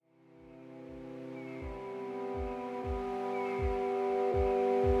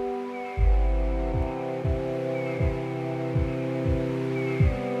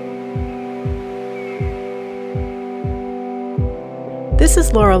This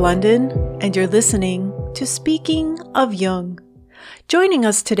is Laura London, and you're listening to Speaking of Jung. Joining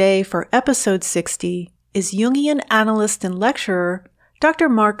us today for episode 60 is Jungian analyst and lecturer Dr.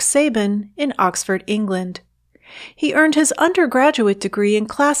 Mark Sabin in Oxford, England. He earned his undergraduate degree in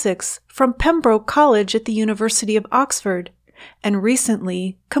classics from Pembroke College at the University of Oxford, and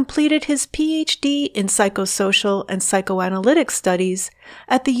recently completed his PhD in psychosocial and psychoanalytic studies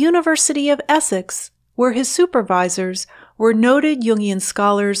at the University of Essex, where his supervisors were noted Jungian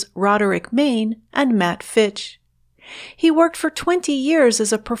scholars Roderick Mayne and Matt Fitch. He worked for 20 years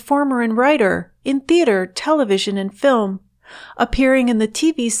as a performer and writer in theater, television, and film, appearing in the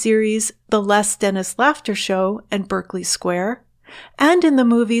TV series The Les Dennis Laughter Show and Berkeley Square, and in the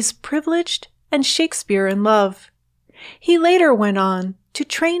movies Privileged and Shakespeare in Love. He later went on to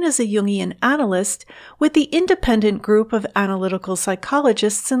train as a Jungian analyst with the Independent Group of Analytical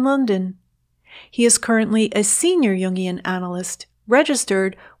Psychologists in London. He is currently a senior Jungian analyst,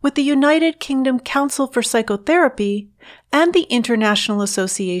 registered with the United Kingdom Council for Psychotherapy and the International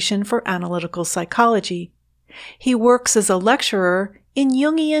Association for Analytical Psychology. He works as a lecturer in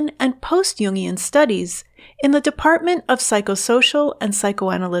Jungian and post-Jungian studies in the Department of Psychosocial and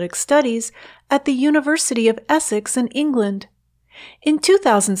Psychoanalytic Studies at the University of Essex in England. In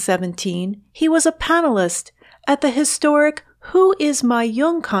 2017, he was a panelist at the historic Who is My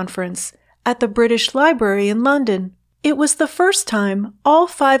Jung conference at the British Library in London. It was the first time all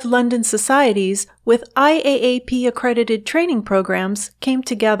 5 London societies with IAAP-accredited training programs came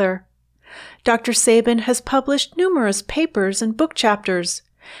together. Dr. Sabin has published numerous papers and book chapters,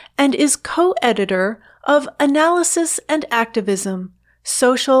 and is co-editor of Analysis and Activism,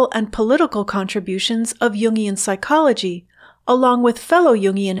 Social and Political Contributions of Jungian Psychology, along with fellow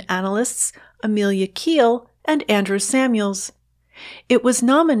Jungian analysts Amelia Keel and Andrew Samuels. It was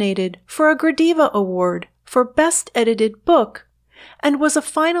nominated for a Gradiva Award for Best Edited Book, and was a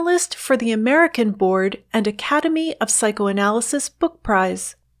finalist for the American Board and Academy of Psychoanalysis Book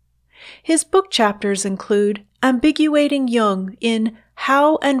Prize. His book chapters include Ambiguating Jung in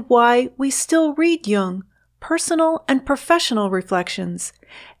How and Why We Still Read Jung, Personal and Professional Reflections,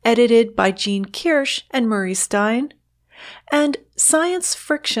 edited by Jean Kirsch and Murray Stein, and Science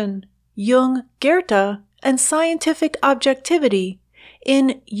Friction, Jung, Goethe, and Scientific Objectivity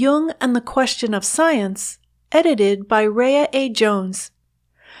in Jung and the Question of Science, edited by Rhea A. Jones.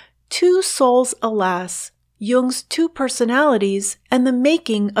 Two Souls, Alas, Jung's Two Personalities and the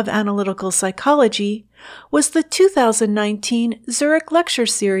Making of Analytical Psychology was the 2019 Zurich Lecture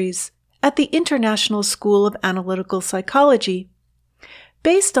Series at the International School of Analytical Psychology.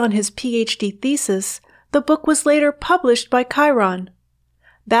 Based on his PhD thesis, the book was later published by Chiron.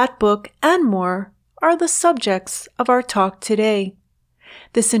 That book and more are the subjects of our talk today.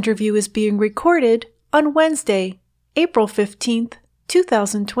 This interview is being recorded on Wednesday, April 15th,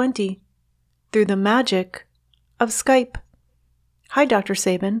 2020, through the magic of Skype. Hi, Dr.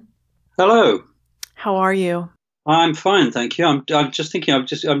 Sabin. Hello. How are you? I'm fine, thank you. I'm just thinking.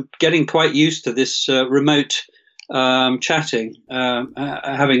 I'm getting quite used to this remote chatting.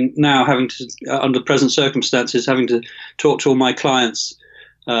 Having to, under present circumstances, having to talk to all my clients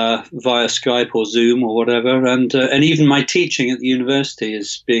via Skype or Zoom or whatever, and even my teaching at the university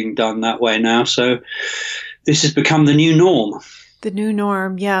is being done that way now. So this has become the new norm. The new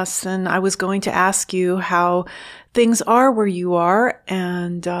norm, yes. And I was going to ask you how things are where you are,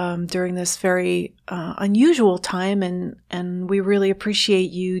 and during this very unusual time, and we really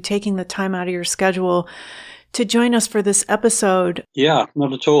appreciate you taking the time out of your schedule to join us for this episode. Yeah,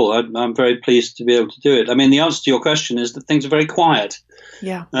 not at all. I'm very pleased to be able to do it. I mean, the answer to your question is that things are very quiet.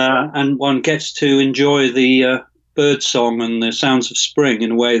 Yeah. And one gets to enjoy the bird song and the sounds of spring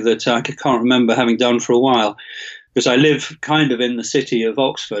in a way that I can't remember having done for a while. Because I live kind of in the city of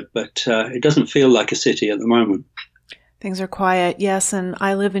Oxford, but it doesn't feel like a city at the moment. Things are quiet, yes, and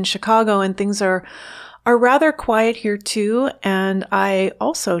I live in Chicago, and things are rather quiet here too. And I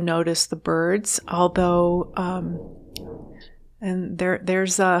also notice the birds, although, and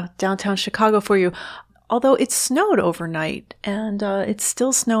there's downtown Chicago for you. Although it snowed overnight, and it's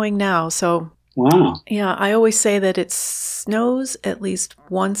still snowing now. So, wow. Yeah, I always say that it snows at least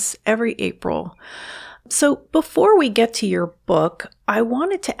once every April. So before we get to your book, I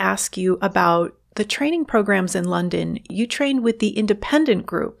wanted to ask you about the training programs in London. You trained with the Independent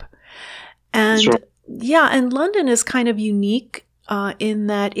Group. And Sure. Yeah, and London is kind of unique in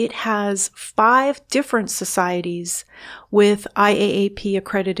that it has 5 different societies with IAAP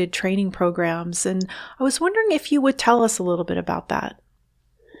accredited training programs. And I was wondering if you would tell us a little bit about that.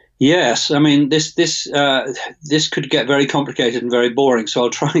 Yes, I mean this could get very complicated and very boring, so I'll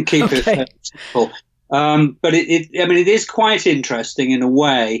try and keep it simple. But it is quite interesting in a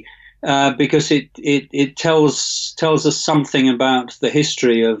way, because it tells us something about the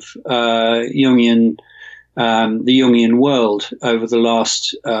history of Jungian, the Jungian world over the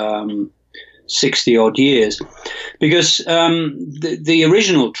last 60 odd years. Because the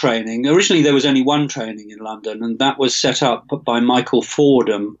originally there was only one training in London, and that was set up by Michael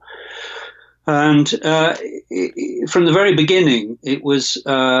Fordham. And from the very beginning, it was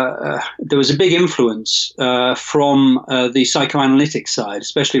there was a big influence from the psychoanalytic side,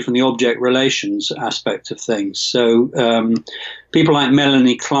 especially from the object relations aspect of things. So people like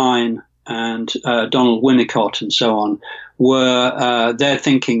Melanie Klein and Donald Winnicott and so on were their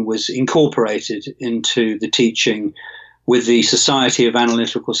thinking was incorporated into the teaching with the Society of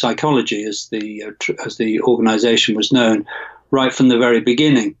Analytical Psychology, as the organization was known, right from the very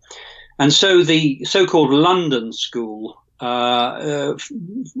beginning. And so the so-called London school, from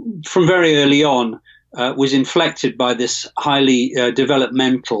very early on, was inflected by this highly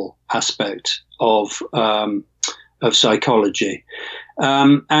developmental aspect of psychology.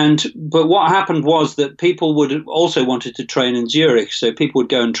 But what happened was that people would also wanted to train in Zurich, so people would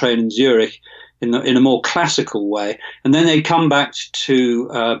go and train in Zurich in a more classical way, and then they'd come back to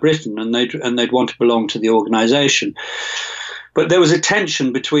Britain, and they'd want to belong to the organisation. But there was a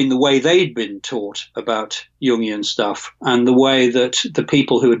tension between the way they'd been taught about Jungian stuff and the way that the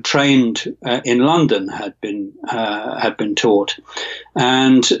people who had trained in London had been taught,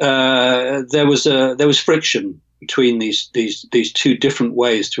 and there was friction between these two different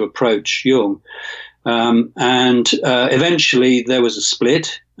ways to approach Jung, and eventually there was a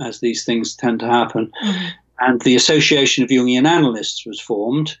split, as these things tend to happen, and the Association of Jungian Analysts was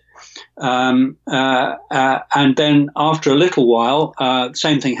formed. And then after a little while, the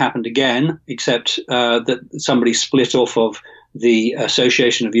same thing happened again, except that somebody split off of the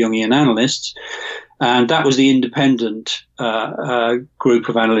Association of Jungian Analysts, and that was the independent group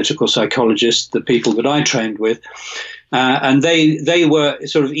of analytical psychologists, the people that I trained with. And they were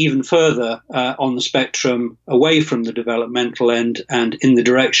sort of even further on the spectrum, away from the developmental end and in the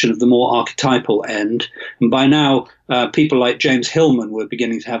direction of the more archetypal end. And by now, people like James Hillman were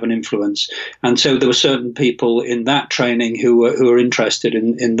beginning to have an influence. And so there were certain people in that training who were interested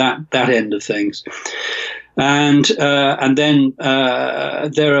in that end of things. And then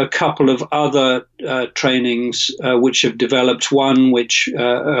there are a couple of other trainings which have developed. One which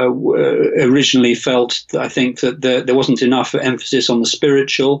originally felt, I think, that there wasn't enough emphasis on the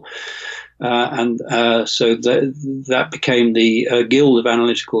spiritual, so that became the Guild of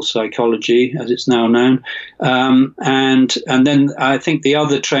Analytical Psychology, as it's now known. And then I think the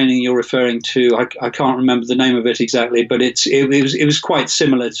other training you're referring to, I can't remember the name of it exactly, but it was quite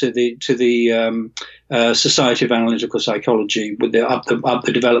similar to the Society of Analytical Psychology, with the up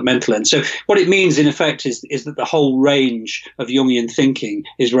the developmental end. So what it means in effect is that the whole range of Jungian thinking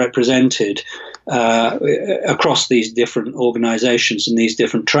is represented across these different organizations and these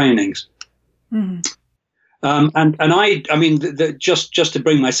different trainings. Mm-hmm. And I mean, just to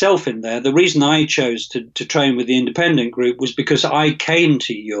bring myself in there, the reason I chose to train with the independent group was because I came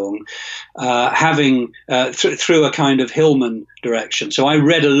to Jung having through a kind of Hillman direction. So I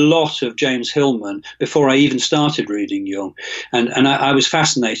read a lot of James Hillman before I even started reading Jung, and I was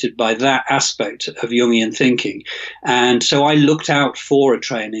fascinated by that aspect of Jungian thinking, and so I looked out for a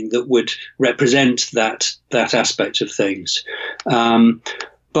training that would represent that aspect of things.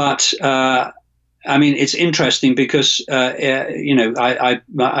 But I mean, it's interesting because I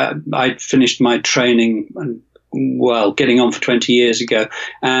finished my training, well, getting on for 20 years ago,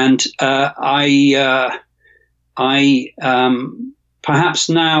 and I perhaps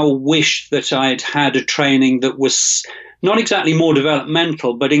now wish that I'd had a training that was not exactly more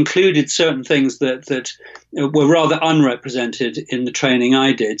developmental, but included certain things that were rather unrepresented in the training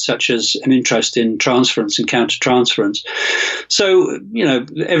I did, such as an interest in transference and countertransference. So,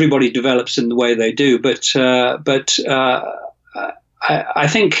 everybody develops in the way they do, but I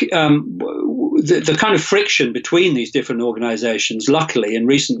think the kind of friction between these different organizations, luckily, in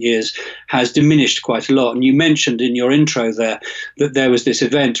recent years, has diminished quite a lot. And you mentioned in your intro there that there was this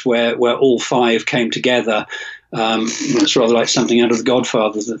event where all five came together. It's rather like something out of The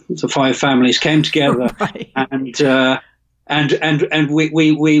Godfather. The five families came together, right. and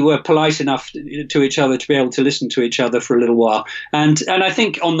we were polite enough to each other to be able to listen to each other for a little while. And I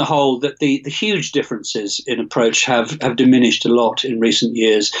think on the whole that the huge differences in approach have diminished a lot in recent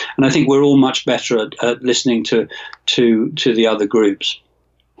years. And I think we're all much better at listening to the other groups.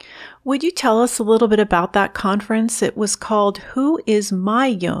 Would you tell us a little bit about that conference? It was called Who is My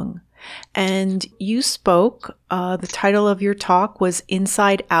Jung? And you spoke, the title of your talk was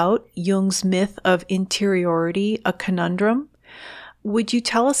Inside Out, Jung's Myth of Interiority, a Conundrum. Would you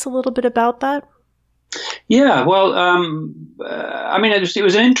tell us a little bit about that? Yeah, well, I mean, it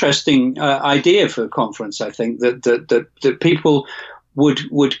was an interesting idea for a conference. I think that people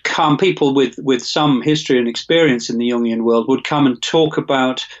would come, people with some history and experience in the Jungian world would come and talk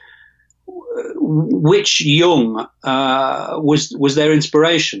about which Jung was their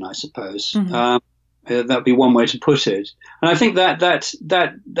inspiration, I suppose. Mm-hmm. That'd be one way to put it. And I think that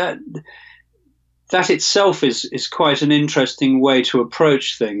itself is quite an interesting way to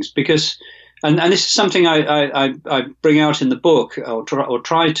approach things, because, and this is something I bring out in the book, or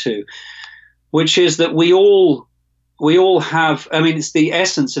try to, which is that we all have, I mean, it's the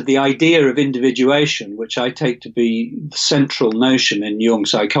essence of the idea of individuation, which I take to be the central notion in Jung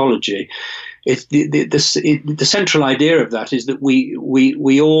psychology. It's the central idea of that is that we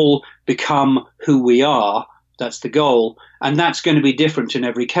all become who we are. That's the goal. And that's going to be different in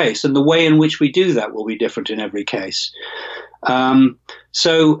every case. And the way in which we do that will be different in every case.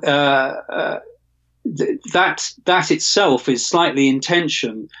 So that itself is slightly in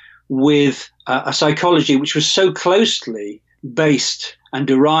tension with a psychology which was so closely based and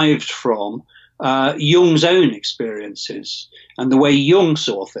derived from Jung's own experiences and the way Jung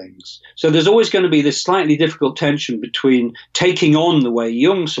saw things. So there's always going to be this slightly difficult tension between taking on the way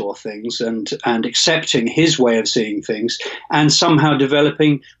Jung saw things and accepting his way of seeing things, and somehow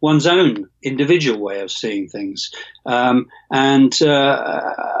developing one's own individual way of seeing things. I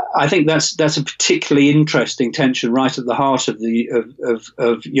think that's a particularly interesting tension right at the heart of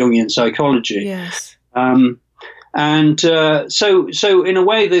of Jungian psychology. Yes. So in a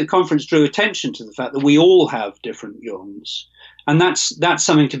way, the conference drew attention to the fact that we all have different Jungs, and that's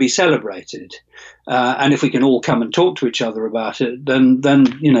something to be celebrated. And if we can all come and talk to each other about it, then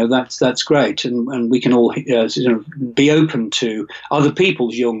that's great, and we can all be open to other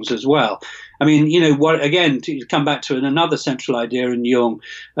people's Jungs as well. I mean, to come back to another central idea in Jung,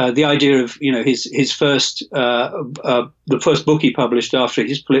 the idea of his first the first book he published after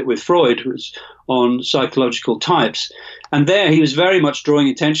he split with Freud was on psychological types, and there he was very much drawing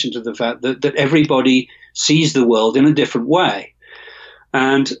attention to the fact that everybody sees the world in a different way.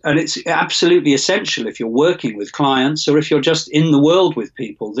 And it's absolutely essential, if you're working with clients or if you're just in the world with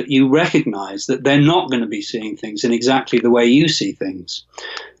people, that you recognize that they're not going to be seeing things in exactly the way you see things.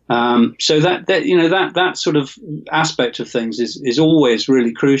 So that sort of aspect of things is always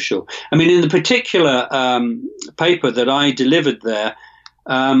really crucial. I mean, in the particular paper that I delivered there,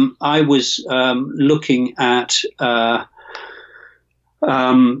 I was looking at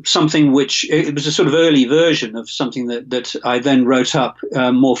something which it was a sort of early version of something that I then wrote up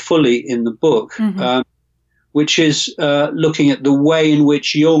more fully in the book, mm-hmm. Which is looking at the way in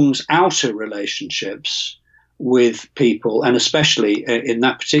which Jung's outer relationships with people, and especially in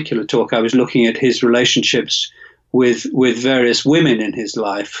that particular talk, I was looking at his relationships with various women in his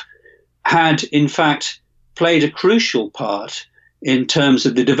life, had in fact played a crucial part in terms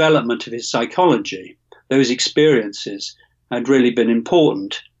of the development of his psychology. Those experiences had really been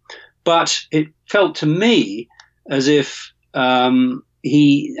important. But it felt to me as if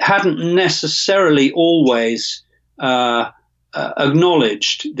he hadn't necessarily always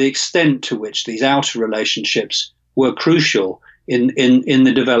acknowledged the extent to which these outer relationships were crucial in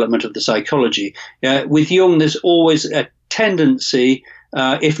the development of the psychology. With Jung, there's always a tendency,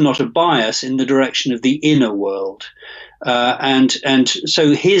 if not a bias, in the direction of the inner world. And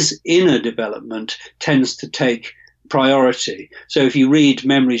so his inner development tends to take priority. So if you read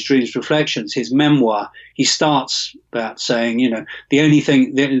Memories, Dreams, Reflections, his memoir, he starts about saying, the only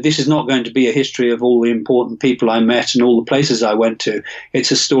thing, this is not going to be a history of all the important people I met and all the places I went to.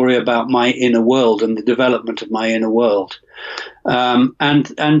 It's a story about my inner world and the development of my inner world. And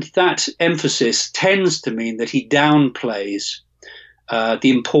that emphasis tends to mean that he downplays the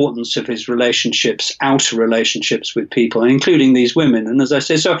importance of his relationships, outer relationships with people, including these women. And as I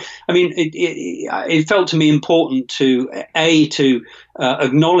say, so, I mean, it felt to me important to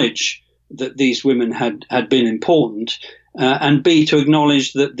acknowledge that these women had been important, and B, to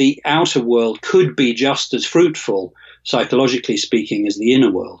acknowledge that the outer world could be just as fruitful, psychologically speaking, as the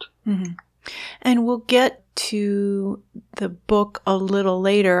inner world. Mm-hmm. And we'll get to the book a little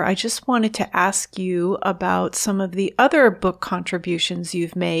later. I just wanted to ask you about some of the other book contributions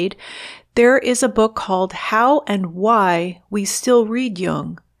you've made. There is a book called How and Why We Still Read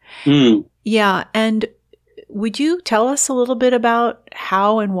Jung. Mm. Yeah, and would you tell us a little bit about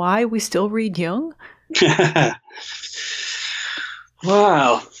how and why we still read Jung?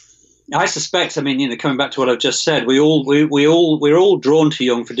 Well, I suspect, I mean, coming back to what I've just said, we're all drawn to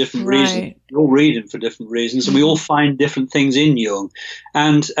Jung for different reasons. We all read him for different reasons, and we all find different things in Jung.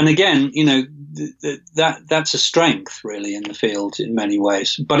 And again, that's a strength really in the field in many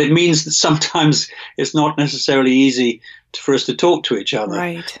ways. But it means that sometimes it's not necessarily easy for us to talk to each other.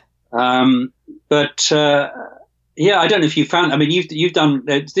 Right. Yeah, I don't know if you found. I mean, you've done.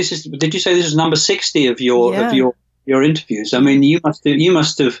 This is. Did you say this is number 60 of your interviews? I mean, you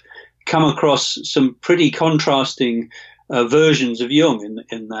must have come across some pretty contrasting versions of Jung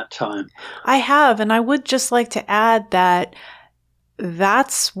in that time. I have, and I would just like to add that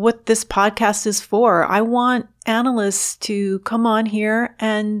that's what this podcast is for. I want analysts to come on here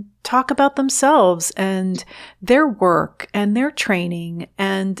and talk about themselves and their work and their training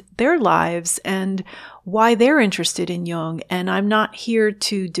and their lives and why they're interested in Jung. And I'm not here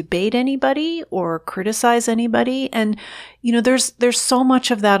to debate anybody or criticize anybody. And, there's so much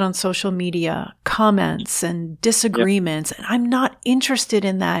of that on social media, comments and disagreements. Yep. And I'm not interested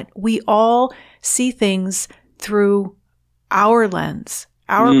in that. We all see things through our lens,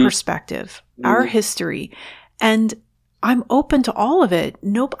 our perspective, our history. And I'm open to all of it.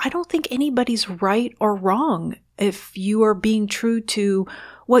 Nope, I don't think anybody's right or wrong if you are being true to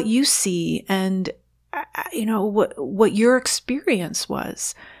what you see and, what your experience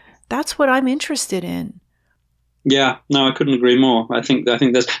was. That's what I'm interested in. Yeah, no, I couldn't agree more. I think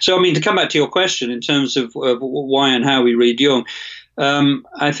that's so. I mean, to come back to your question in terms of why and how we read Jung,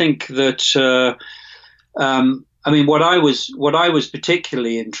 I think that. I mean, what I was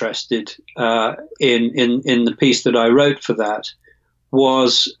particularly interested in the piece that I wrote for that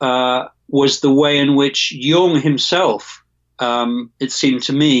was the way in which Jung himself, it seemed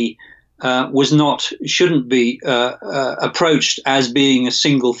to me, shouldn't be approached as being a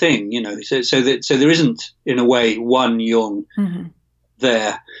single thing. So there isn't in a way one Jung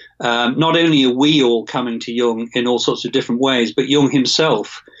there. Not only are we all coming to Jung in all sorts of different ways, but Jung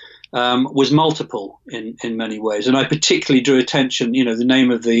himself. Was multiple in many ways, and I particularly drew attention. The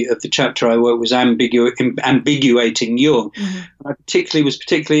name of the chapter I wrote was ambiguating Jung. I was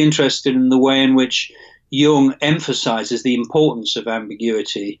particularly interested in the way in which Jung emphasizes the importance of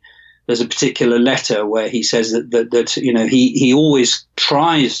ambiguity. There's a particular letter where he says that he always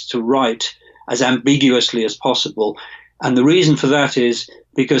tries to write as ambiguously as possible, and the reason for that is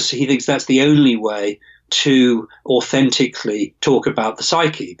because he thinks that's the only way to authentically talk about the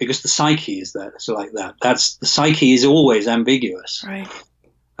psyche, because the psyche is like that. The psyche is always ambiguous. Right.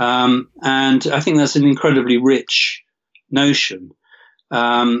 And I think that's an incredibly rich notion.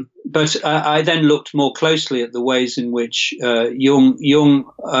 But I then looked more closely at the ways in which Jung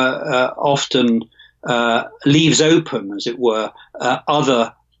often leaves open, as it were,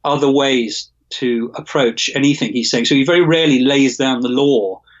 other ways to approach anything he's saying. So he very rarely lays down the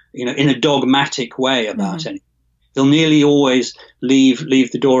law in a dogmatic way about anything. He'll nearly always leave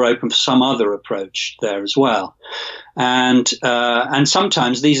the door open for some other approach there as well. And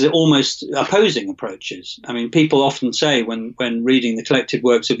sometimes these are almost opposing approaches. I mean, people often say when reading the collected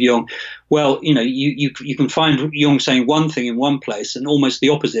works of Jung, well, you can find Jung saying one thing in one place and almost the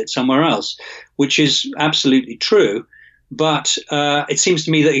opposite somewhere else, which is absolutely true. But it seems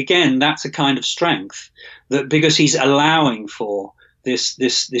to me that, again, that's a kind of strength, that because he's allowing for this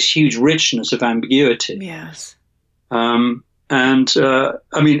huge richness of ambiguity. Yes. I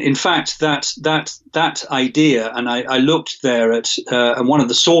mean, in fact, that idea, and I looked there at, and one of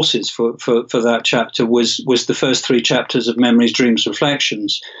the sources for that chapter was the first 3 chapters of Memories, Dreams,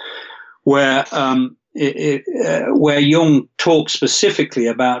 Reflections, where Jung talks specifically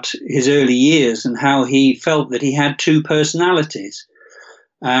about his early years and how he felt that he had 2 personalities.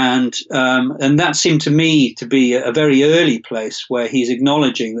 And that seemed to me to be a very early place where he's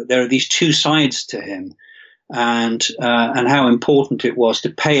acknowledging that there are these 2 sides to him, and how important it was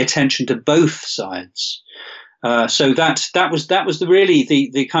to pay attention to both sides. So that was really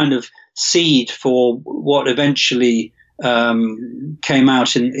the kind of seed for what eventually came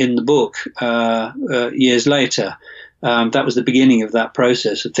out in the book years later. That was the beginning of that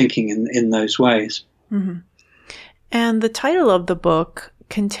process of thinking in those ways. Mm-hmm. And the title of the book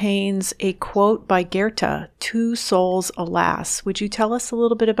contains a quote by Goethe, "Two souls, alas." Would you tell us a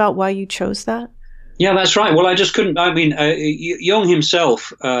little bit about why you chose that? Yeah, that's right. Well, I just couldn't. I mean, Jung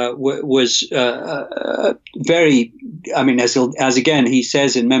himself was very. I mean, as again he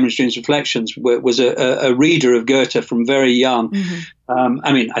says in Memories, Dreams, Reflections, was a reader of Goethe from very young. Mm-hmm.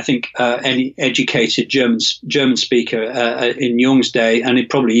 I mean, I think any educated German speaker in Jung's day, and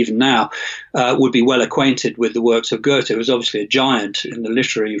probably even now, would be well acquainted with the works of Goethe, who was obviously a giant in the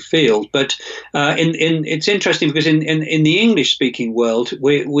literary field. But it's interesting because in the English-speaking world,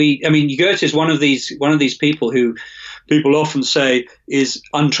 I mean, Goethe is one of these people who people often say is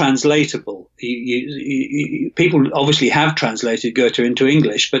untranslatable. People obviously have translated Goethe into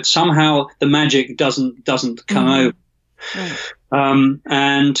English, but somehow the magic doesn't come over. Right.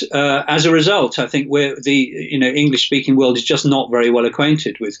 As a result, I think the English-speaking world is just not very well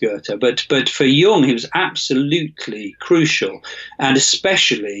acquainted with Goethe. But for Jung, he was absolutely crucial, and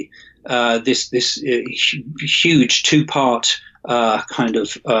especially this huge two-part kind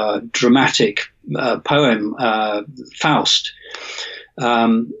of dramatic poem, Faust,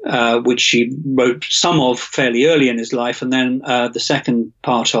 which he wrote some of fairly early in his life, and then the second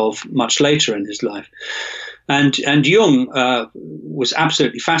part of much later in his life. And Jung was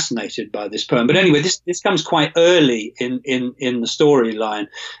absolutely fascinated by this poem. But anyway, this comes quite early in the storyline,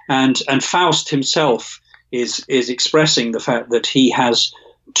 and Faust himself is expressing the fact that he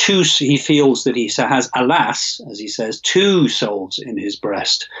feels that he has, alas, as he says, two souls in his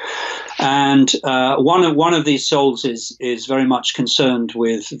breast, and one of these souls is very much concerned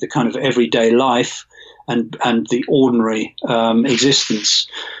with the kind of everyday life and the ordinary existence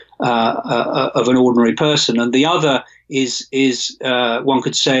of an ordinary person, and the other is one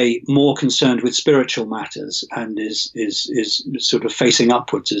could say more concerned with spiritual matters and is sort of facing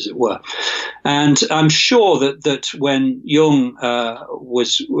upwards, as it were. And I'm sure that when Jung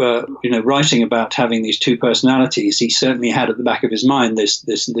was writing about having these two personalities, he certainly had at the back of his mind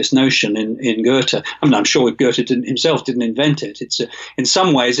this notion in Goethe. I mean, I'm sure Goethe himself didn't invent it. It's in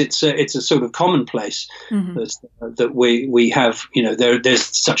some ways it's a sort of commonplace that we have. There's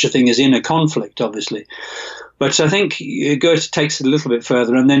such a thing as inner conflict, obviously. But I think Goethe takes it a little bit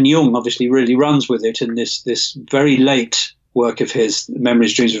further, and then Jung obviously really runs with it in this very late work of his,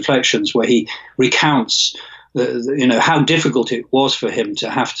 Memories, Dreams, Reflections, where he recounts how difficult it was for him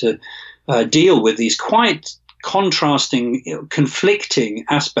to have to deal with these quite contrasting, conflicting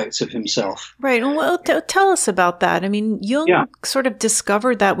aspects of himself. Right. Well, tell us about that. I mean, Jung sort of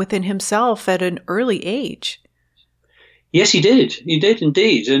discovered that within himself at an early age. Yes, he did. He did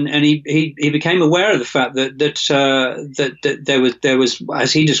indeed, and he became aware of the fact that there was,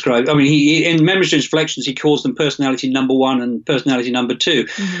 as he described. I mean, he in Memories and Reflections he calls them personality number one and personality number two.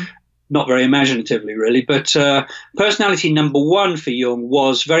 Mm-hmm. Not very imaginatively, really, but personality number one for Jung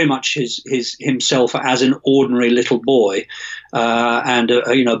was very much himself as an ordinary little boy, and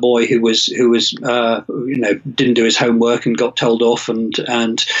a boy who was didn't do his homework and got told off and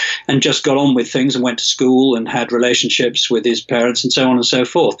just got on with things and went to school and had relationships with his parents and so on and so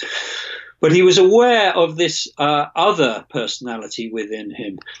forth. But he was aware of this other personality within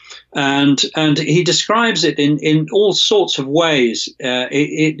him, and he describes it in all sorts of ways.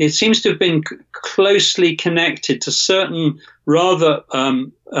 It seems to have been closely connected to certain rather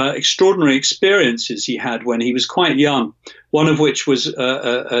extraordinary experiences he had when he was quite young. One of which was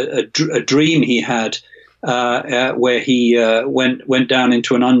a dream he had where he went down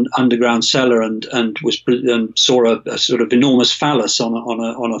into an underground cellar and saw a sort of enormous phallus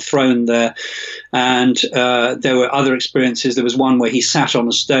on a throne there, and there were other experiences. There was one where he sat on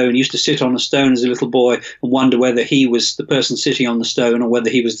a stone. He used to sit on a stone as a little boy and wonder whether he was the person sitting on the stone or whether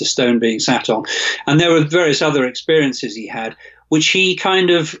he was the stone being sat on. And there were various other experiences he had, which he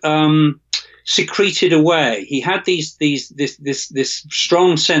kind of secreted away. He had this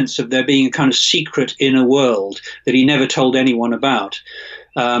strong sense of there being a kind of secret inner world that he never told anyone about.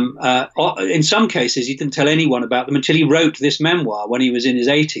 In some cases, he didn't tell anyone about them until he wrote this memoir when he was in his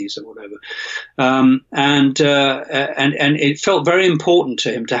 80s or whatever. And it felt very important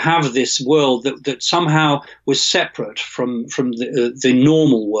to him to have this world that somehow was separate from the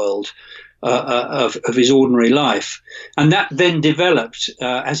normal world of his ordinary life. And that then developed,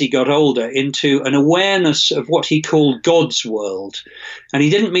 as he got older, into an awareness of what he called God's world. And he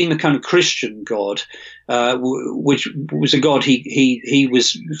didn't mean the kind of Christian God, which was a God he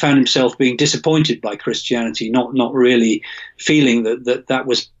found himself being disappointed by Christianity, not really feeling that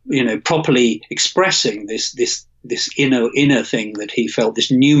was properly expressing this inner thing that he felt,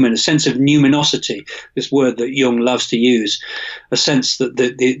 this a sense of numinosity, this word that Jung loves to use, a sense that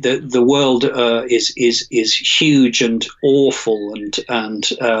the world is huge and awful and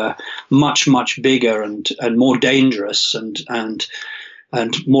much bigger and more dangerous and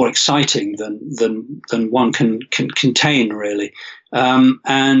and more exciting than one can contain, really.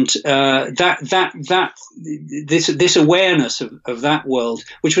 This awareness of that world,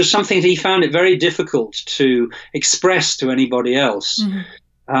 which was something that he found it very difficult to express to anybody else. Mm-hmm.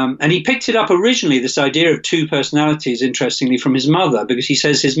 And he picked it up originally, this idea of two personalities, interestingly, from his mother, because he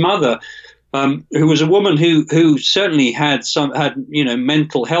says his mother, who was a woman who certainly had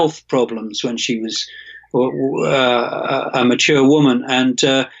mental health problems when she was a mature woman, and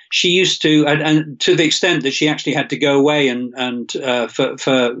she used to, and to the extent that she actually had to go away and for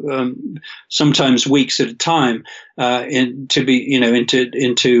sometimes weeks at a time into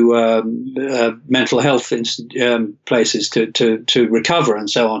mental health places to recover and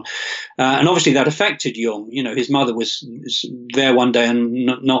so on, and obviously that affected Jung. His mother was there one day and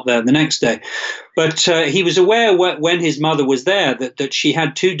not there the next day, but he was aware when his mother was there that she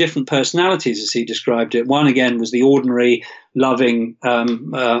had two different personalities, as he described it. One again was the ordinary, loving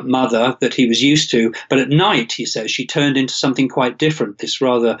mother that he was used to, but at night, he says, she turned into something quite different, this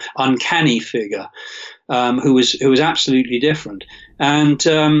rather uncanny figure who was absolutely different. And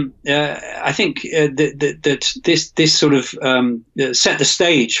I think that this sort of set the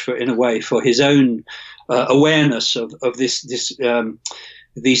stage in a way for his own awareness of this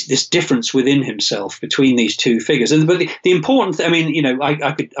difference within himself between these two figures. But the important,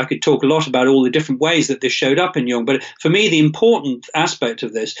 I could talk a lot about all the different ways that this showed up in Jung, but for me, the important aspect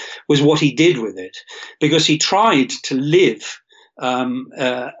of this was what he did with it, because he tried to live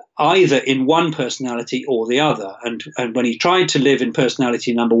either in one personality or the other. And when he tried to live in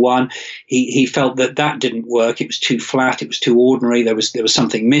personality number one, he felt that didn't work. It was too flat. It was too ordinary. There was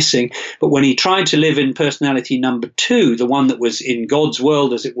something missing. But when he tried to live in personality number two, the one that was in God's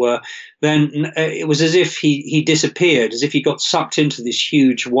world, as it were, then it was as if he disappeared, as if he got sucked into this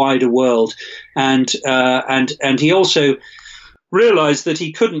huge, wider world. And he also realized that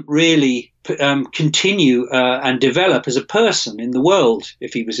he couldn't really continue and develop as a person in the world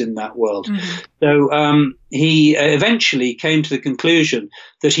if he was in that world. Mm-hmm. So he eventually came to the conclusion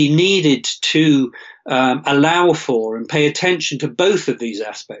that he needed to allow for and pay attention to both of these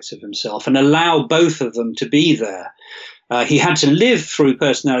aspects of himself and allow both of them to be there. He had to live through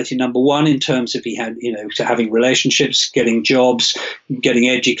personality number one in terms of he had, to having relationships, getting jobs, getting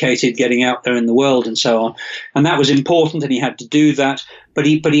educated, getting out there in the world, and so on. And that was important, and he had to do that. But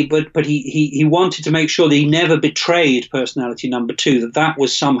he wanted to make sure that he never betrayed personality number two, that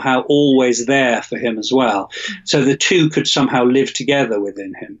was somehow always there for him as well. Mm-hmm. So the two could somehow live together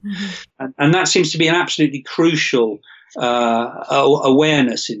within him. Mm-hmm. And that seems to be an absolutely crucial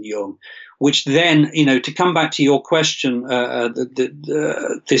awareness in Jung. Which then, to come back to your question,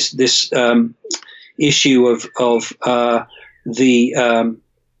 this issue of the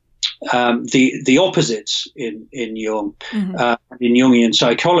opposites in Jung, mm-hmm. In Jungian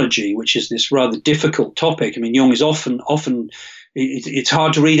psychology, which is this rather difficult topic. Jung is often. It's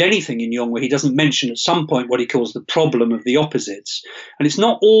hard to read anything in Jung where he doesn't mention at some point what he calls the problem of the opposites. And it's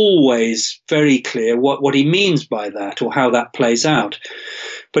not always very clear what he means by that or how that plays out.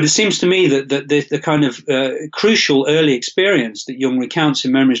 But it seems to me that the kind of crucial early experience that Jung recounts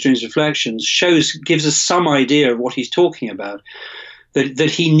in Memories, Dreams, Reflections gives us some idea of what he's talking about.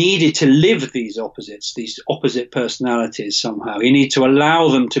 That he needed to live these opposite personalities somehow. He needed to allow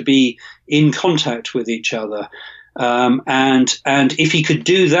them to be in contact with each other. And if he could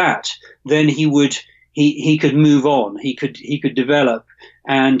do that, then he could move on. He could develop,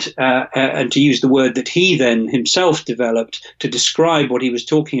 and to use the word that he then himself developed to describe what he was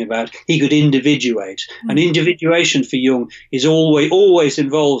talking about, he could individuate. Mm-hmm. And individuation for Jung is always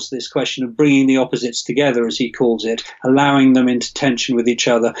involves this question of bringing the opposites together, as he calls it, allowing them into tension with each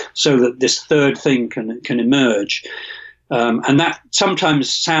other, so that this third thing can emerge. And that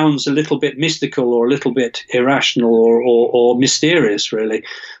sometimes sounds a little bit mystical or a little bit irrational or mysterious, really.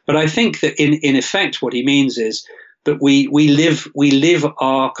 But I think that in effect, what he means is that we live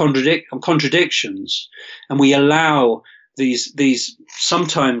our contradictions, and we allow these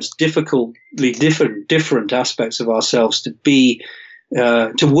sometimes difficultly different aspects of ourselves to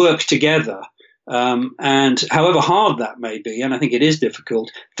work together. And however hard that may be, and I think it is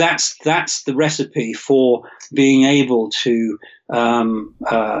difficult, that's the recipe for being able to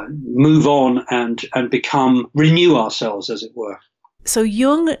move on and renew ourselves, as it were. So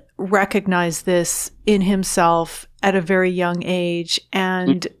Jung recognized this in himself at a very young age,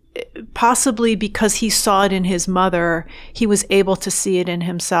 and possibly because he saw it in his mother, he was able to see it in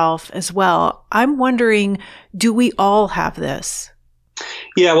himself as well. I'm wondering, do we all have this?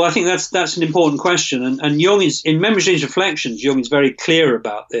 Yeah, well, I think that's an important question, and Jung is in Memories, Dreams, Reflections. Jung is very clear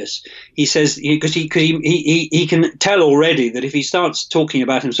about this. He says because he can tell already that if he starts talking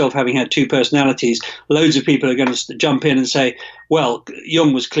about himself having had two personalities, loads of people are going to jump in and say, well,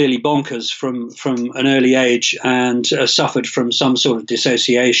 Jung was clearly bonkers from an early age and suffered from some sort of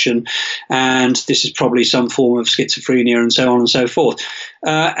dissociation, and this is probably some form of schizophrenia, and so on and so forth.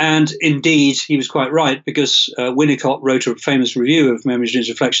 And indeed, he was quite right, because Winnicott wrote a famous review of Memories, Dreams,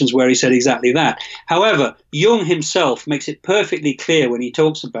 Reflections where he said exactly that. However, Jung himself makes it perfectly clear when he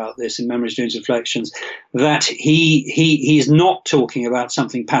talks about this in Memories, Dreams, Reflections that he's not talking about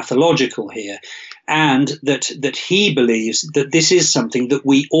something pathological here, and that he believes that this is something that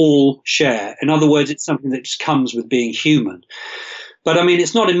we all share. In other words, it's something that just comes with being human. But I mean,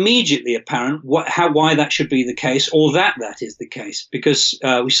 it's not immediately apparent why that should be the case, or that is the case, because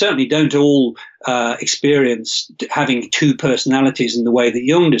we certainly don't all experience having two personalities in the way that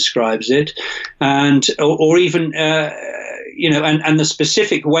Jung describes it, and or even and the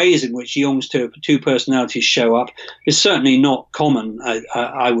specific ways in which Jung's two personalities show up is certainly not common.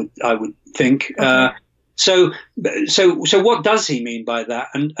 I would think. Okay. So what does he mean by that?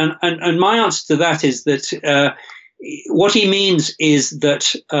 And my answer to that is that. What he means is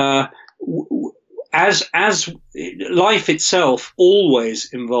that as life itself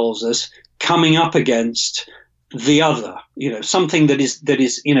always involves us coming up against the other, something that is,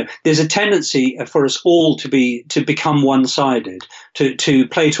 there's a tendency for us all to become one-sided, to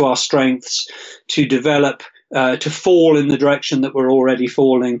play to our strengths, to develop, to fall in the direction that we're already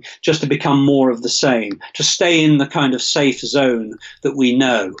falling, just to become more of the same, to stay in the kind of safe zone that we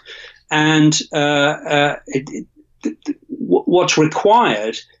know. And what's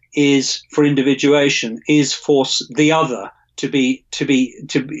required is for individuation, is for the other to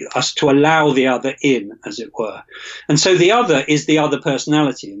allow the other in, as it were. And so the other is the other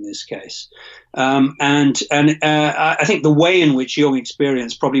personality in this case. I think the way in which Jung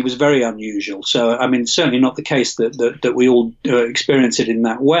experienced probably was very unusual. So, I mean, certainly not the case that we all experience it in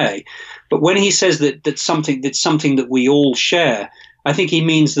that way. But when he says that's something that we all share, I think he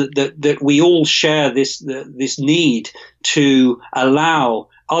means that we all share this need to allow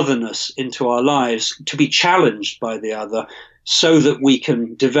otherness into our lives, to be challenged by the other, so that we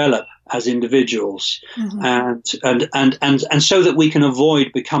can develop as individuals, mm-hmm. and so that we can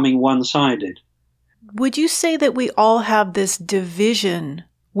avoid becoming one-sided. Would you say that we all have this division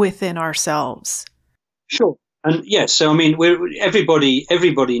within ourselves? Sure. And yes, so I mean,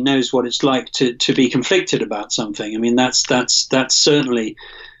 everybody knows what it's like to be conflicted about something. I mean, that's certainly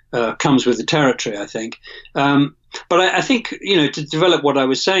comes with the territory, I think. But I think, to develop what I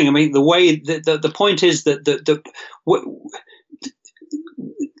was saying, I mean, the way the point is that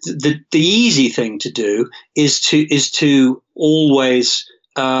the easy thing to do is to always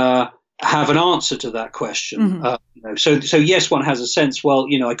have an answer to that question. Mm-hmm. So yes, one has a sense, well,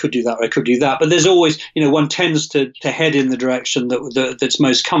 I could do that or I could do that, but there's always, one tends to head in the direction that's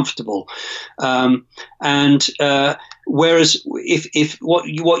most comfortable. Whereas if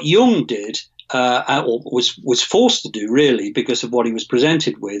what Jung did, or was forced to do, really, because of what he was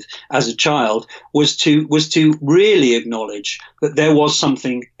presented with as a child, was to really acknowledge that there was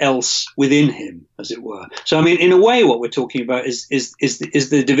something else within him, as it were. So, I mean, in a way, what we're talking about is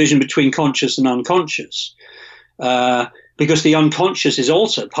the division between conscious and unconscious, because the unconscious is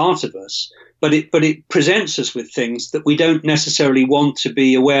also part of us, but it presents us with things that we don't necessarily want to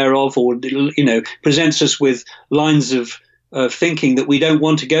be aware of, or presents us with lines of thinking that we don't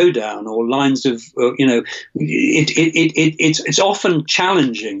want to go down, or lines of it's often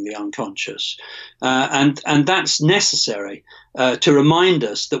challenging the unconscious, and that's necessary to remind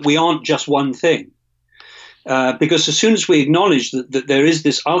us that we aren't just one thing, because as soon as we acknowledge that there is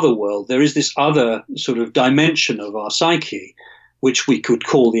this other world, there is this other sort of dimension of our psyche, which we could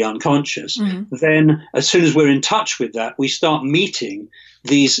call the unconscious, mm-hmm. then as soon as we're in touch with that, we start meeting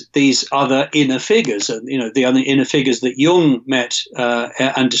these other inner figures, and the other inner figures that Jung met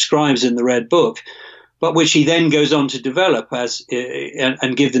and describes in the Red Book, but which he then goes on to develop as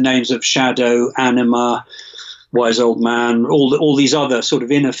and give the names of shadow, anima, wise old man, all these other sort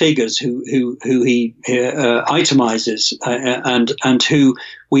of inner figures who he itemizes, and who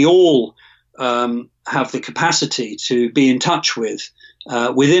we all have the capacity to be in touch with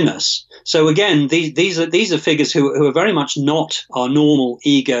within us. So again, these are figures who are very much not our normal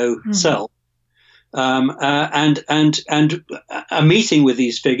ego mm-hmm. self, and a meeting with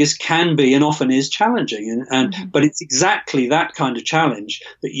these figures can be and often is challenging, mm-hmm. but it's exactly that kind of challenge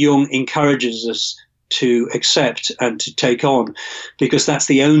that Jung encourages us to accept and to take on, because that's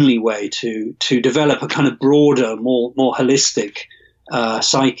the only way to develop a kind of broader, more holistic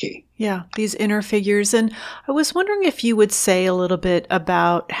psyche. Yeah, these inner figures. And I was wondering if you would say a little bit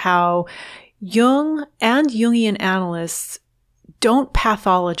about how Jung and Jungian analysts don't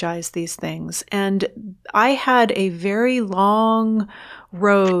pathologize these things. And I had a very long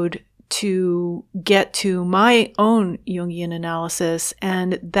road to get to my own Jungian analysis.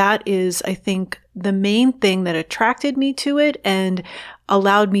 And that is, I think, the main thing that attracted me to it and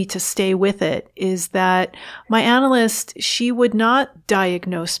allowed me to stay with it is that my analyst, she would not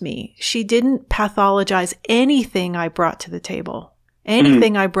diagnose me. She didn't pathologize anything I brought to the table.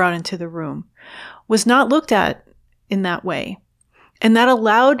 Anything I brought into the room was not looked at in that way. And that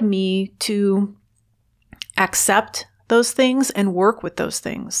allowed me to accept those things and work with those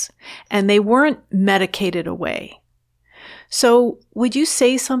things. And they weren't medicated away. So would you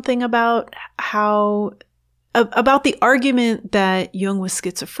say something about about the argument that Jung was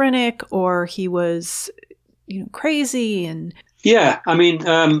schizophrenic or he was, crazy? And yeah, I mean,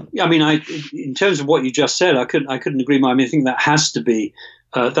 in terms of what you just said, I couldn't agree more. I mean, I think that has to be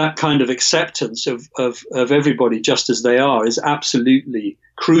that kind of acceptance of everybody just as they are is absolutely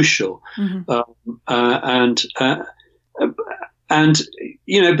crucial. And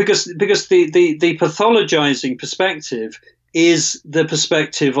because the pathologizing perspective is the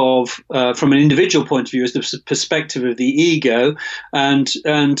perspective of, from an individual point of view, is the perspective of the ego, and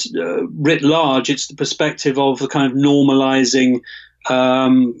writ large, it's the perspective of the kind of normalizing,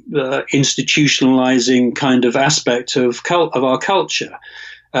 institutionalizing kind of aspect of our culture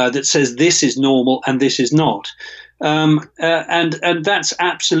that says this is normal and this is not. And that's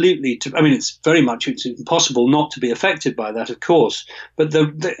absolutely, it's very much, it's impossible not to be affected by that, of course. But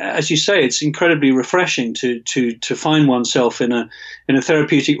as you say, it's incredibly refreshing to find oneself in a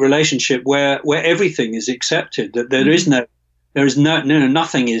therapeutic relationship where everything is accepted, that there is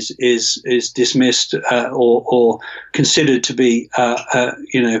nothing is dismissed or considered to be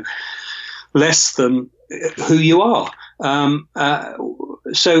less than who you are.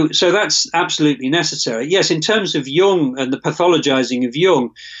 So that's absolutely necessary. Yes, in terms of Jung and the pathologizing of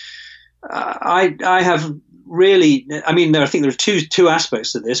Jung, I have really, I think there are two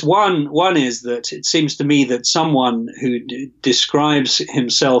aspects to this. One is that it seems to me that someone who describes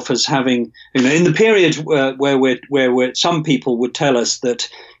himself as having, in the period where some people would tell us that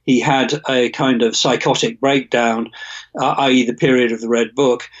he had a kind of psychotic breakdown, i.e. the period of the Red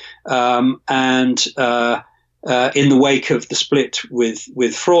Book, and in the wake of the split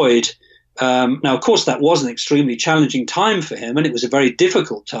with Freud. Now, of course, that was an extremely challenging time for him, and it was a very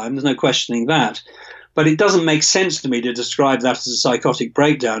difficult time. There's no questioning that. But it doesn't make sense to me to describe that as a psychotic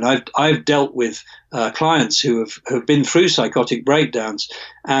breakdown. I've dealt with clients who have been through psychotic breakdowns,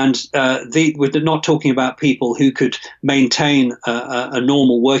 and we're not talking about people who could maintain a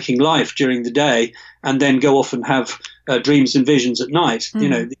normal working life during the day and then go off and have dreams and visions at night.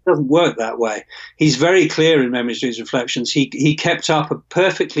 It doesn't work that way. He's very clear in Memories, Dreams, Reflections. He kept up a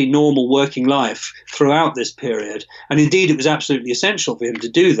perfectly normal working life throughout this period. And indeed, it was absolutely essential for him to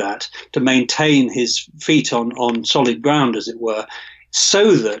do that, to maintain his feet on solid ground, as it were,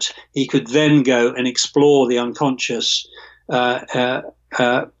 so that he could then go and explore the unconscious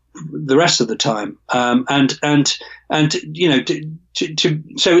the rest of the time.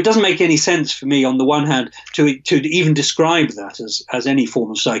 So it doesn't make any sense for me, on the one hand, to even describe that as any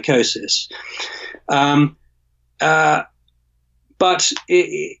form of psychosis. But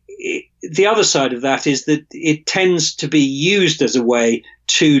the other side of that is that it tends to be used as a way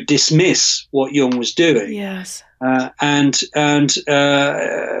to dismiss what Jung was doing. Yes. That's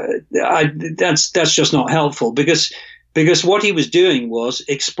just not helpful, because what he was doing was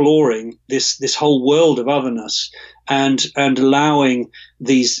exploring this whole world of otherness and allowing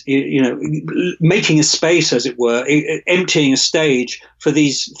these, making a space, as it were, emptying a stage for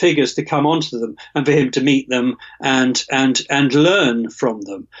these figures to come onto them and for him to meet them and learn from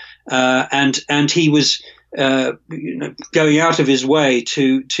them. And he was going out of his way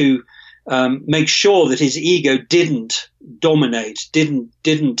to make sure that his ego didn't dominate,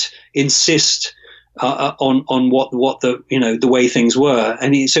 didn't insist on what the way things were,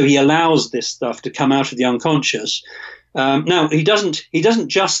 and so he allows this stuff to come out of the unconscious. Now he doesn't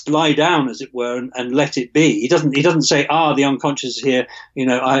just lie down, as it were, and let it be. He doesn't say, the unconscious is here.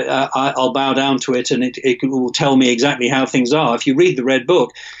 I'll bow down to it, and it will tell me exactly how things are. If you read the Red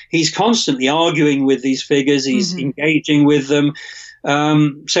Book, he's constantly arguing with these figures. He's engaging with them.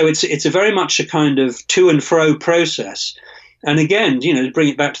 So it's a very much a kind of to and fro process. And again, to bring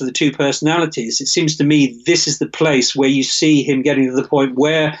it back to the two personalities, it seems to me this is the place where you see him getting to the point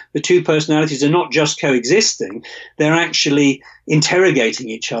where the two personalities are not just coexisting, they're actually interrogating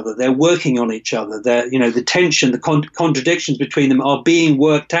each other, they're working on each other, they're, the tension, the contradictions between them are being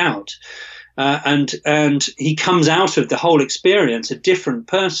worked out. And he comes out of the whole experience a different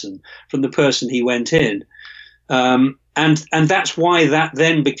person from the person he went in. And that's why that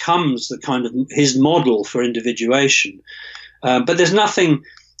then becomes the kind of his model for individuation. But there's nothing,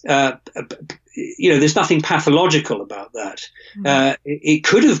 there's nothing pathological about that. It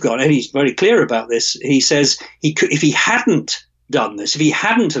could have gone, and he's very clear about this. He says if he hadn't done this, if he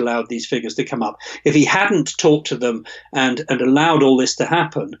hadn't allowed these figures to come up, if he hadn't talked to them and allowed all this to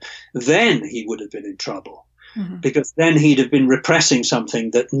happen, then he would have been in trouble. Because then he'd have been repressing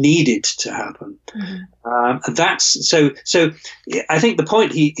something that needed to happen. And that's so. I think the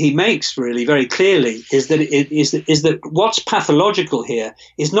point he makes really very clearly is that what's pathological here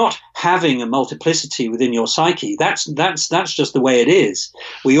is not having a multiplicity within your psyche. That's just the way it is.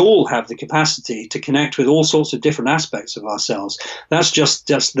 We all have the capacity to connect with all sorts of different aspects of ourselves. That's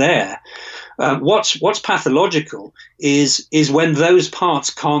just there. What's pathological is when those parts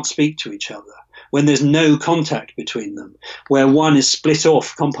can't speak to each other, when there's no contact between them, where one is split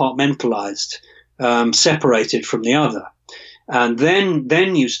off, compartmentalized, separated from the other, and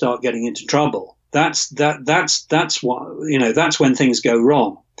then you start getting into trouble. That's what that's when things go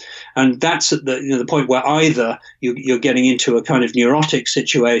wrong, and that's at the point where either you're getting into a kind of neurotic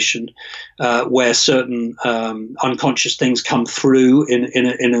situation where certain unconscious things come through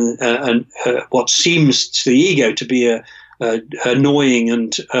in what seems to the ego to be a annoying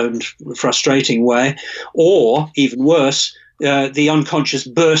and frustrating way, or even worse, the unconscious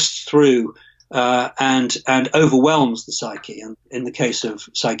bursts through and overwhelms the psyche, in the case of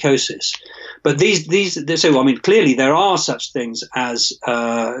psychosis. But clearly there are such things as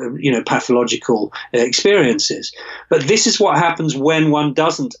pathological experiences. But this is what happens when one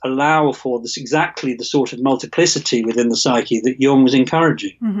doesn't allow for exactly the sort of multiplicity within the psyche that Jung was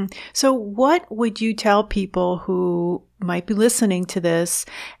encouraging. So what would you tell people who might be listening to this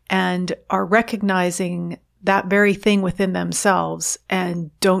and are recognizing that very thing within themselves and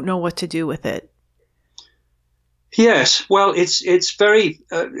don't know what to do with it? Yes, well, it's very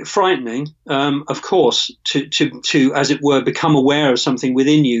frightening, of course, to as it were become aware of something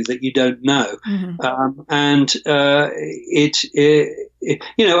within you that you don't know, I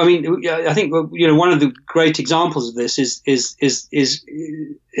think one of the great examples of this is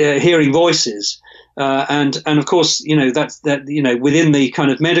hearing voices, and of course that within the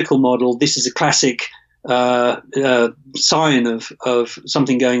kind of medical model, this is a classic sign of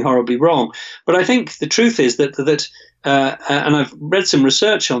something going horribly wrong. But I think the truth is that and I've read some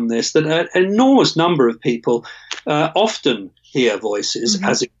research on this, that an enormous number of people often hear voices,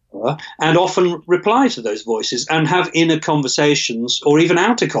 as it were, and often reply to those voices and have inner conversations or even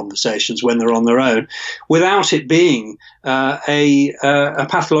outer conversations when they're on their own, without it being a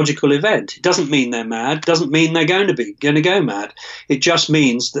pathological event. It doesn't mean they're mad. Doesn't mean they're going to go mad. It just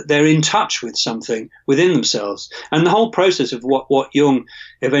means that they're in touch with something within themselves. And the whole process of what Jung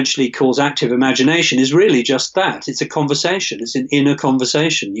eventually calls active imagination is really just that. It's a conversation. It's an inner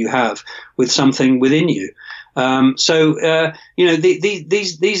conversation you have with something within you. These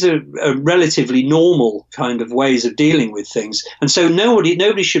are relatively normal kind of ways of dealing with things, and so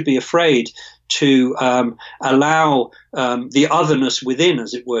nobody should be afraid to allow the otherness within,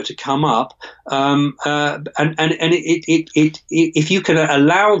 as it were, to come up, if you can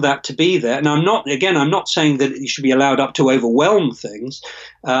allow that to be there. And I'm not saying that you should be allowed up to overwhelm things,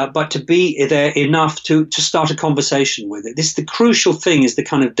 but to be there enough to start a conversation with it. The crucial thing is the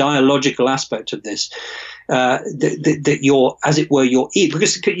kind of dialogical aspect of this. That you're, as it were, your ego,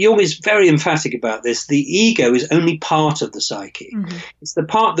 because Jung is very emphatic about this. The ego is only part of the psyche. It's the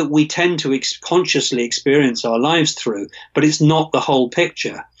part that we tend to consciously experience our lives through, but it's not the whole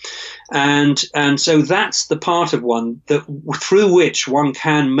picture. And so that's the part of one that through which one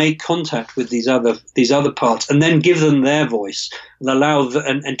can make contact with these other parts, and then give them their voice and allow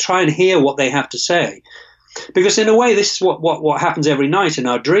and try and hear what they have to say. Because in a way, this is what happens every night in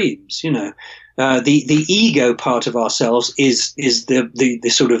our dreams. The ego part of ourselves is the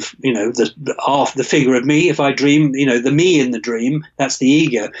sort of the figure of me. If I dream, the me in the dream, that's the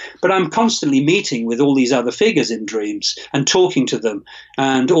ego. But I'm constantly meeting with all these other figures in dreams and talking to them,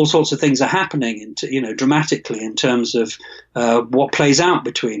 and all sorts of things are happening dramatically in terms of what plays out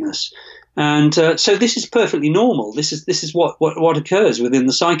between us. And so this is perfectly normal. This is what occurs within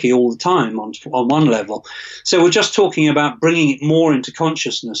the psyche all the time on one level. So we're just talking about bringing it more into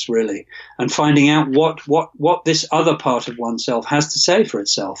consciousness, really, and finding out what this other part of oneself has to say for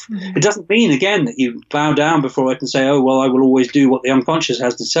itself. Mm-hmm. It doesn't mean, again, that you bow down before it and say, oh, well, I will always do what the unconscious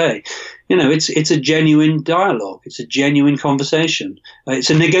has to say. It's a genuine dialogue. It's a genuine conversation. It's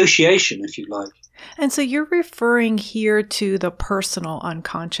a negotiation, if you like. And so you're referring here to the personal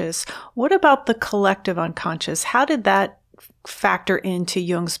unconscious. What about the collective unconscious? How did that factor into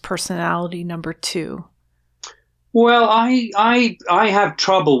Jung's personality number 2? Well, I have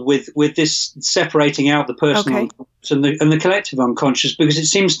trouble with this separating out the personal unconscious and the collective unconscious, because it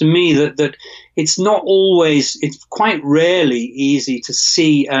seems to me that it's not always, it's quite rarely easy to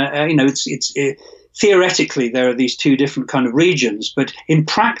see. Theoretically there are these two different kind of regions, but in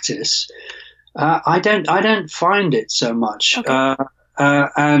practice, I don't find it so much.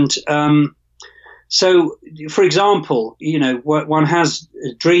 So, for example, one has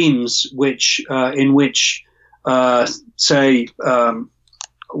dreams in which say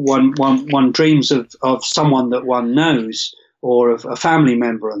one dreams of someone that one knows, or of a family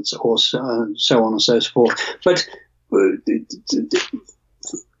member, or so on and so forth. But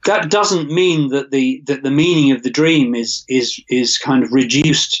that doesn't mean that the meaning of the dream is kind of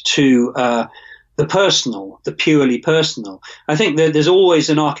reduced to the personal, the purely personal. I think that there's always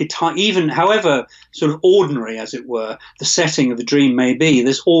an archetype, even however sort of ordinary, as it were, the setting of the dream may be,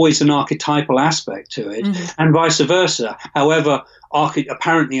 there's always an archetypal aspect to it, and vice versa. However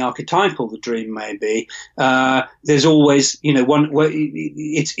apparently archetypal the dream may be, there's always,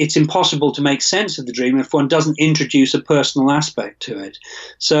 it's impossible to make sense of the dream if one doesn't introduce a personal aspect to it.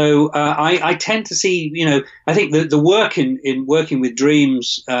 So I tend to see, I think the work in working with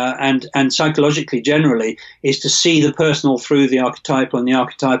dreams and psychologically generally is to see the personal through the archetypal and the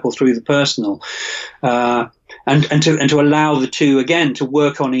archetypal through the personal, and to allow the two again to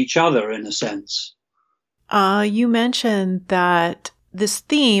work on each other in a sense. You mentioned that this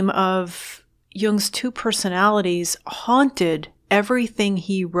theme of Jung's 2 personalities haunted everything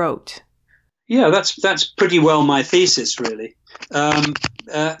he wrote. Yeah, that's pretty well my thesis, really, and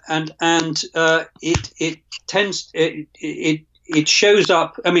it shows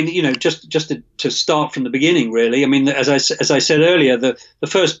up. I mean, just to start from the beginning, really. I mean, as I said earlier, the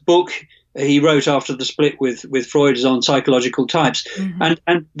first book he wrote after the split with Freud is on psychological types, and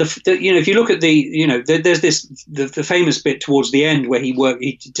if you look at there's the famous bit towards the end where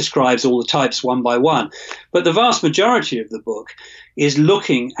he describes all the types one by one, but the vast majority of the book is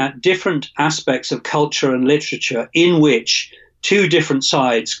looking at different aspects of culture and literature in which 2 different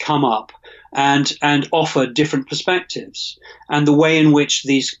sides come up and offer different perspectives, and the way in which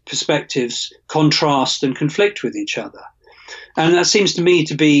these perspectives contrast and conflict with each other. And that seems to me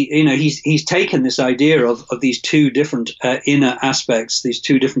to be, he's taken this idea of these 2 different inner aspects, these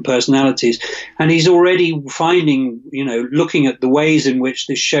 2 different personalities, and he's already finding, looking at the ways in which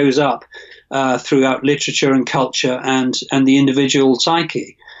this shows up throughout literature and culture and the individual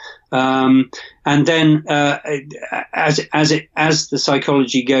psyche. And then as the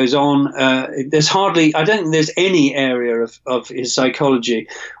psychology goes on, I don't think there's any area of his psychology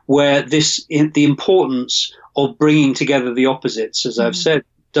where the importance of bringing together the opposites, as I've said,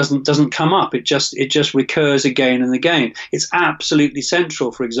 doesn't come up. It just recurs again and again. It's absolutely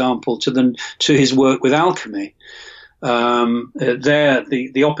central, for example, to his work with alchemy.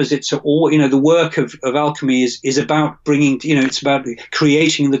 The opposites are all, the work of alchemy is about bringing, it's about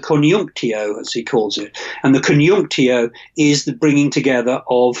creating the conjunctio, as he calls it. And the conjunctio is the bringing together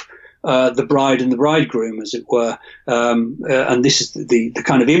of the bride and the bridegroom, as it were. And this is the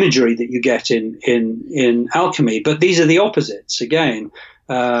kind of imagery that you get in alchemy. But these are the opposites again.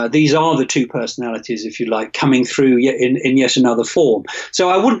 These are the 2 personalities, if you like, coming through in yet another form.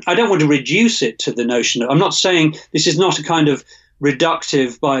 So I don't want to reduce it to the notion. I'm not saying this is not a kind of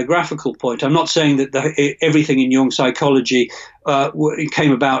reductive biographical point. I'm not saying that everything in Jung psychology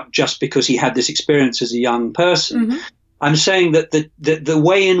came about just because he had this experience as a young person. Mm-hmm. I'm saying that the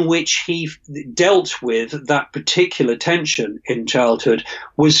way in which he dealt with that particular tension in childhood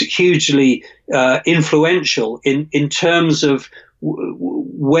was hugely influential in terms of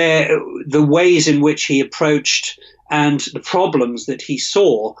where the ways in which he approached and the problems that he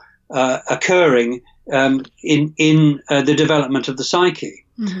saw occurring in the development of the psyche.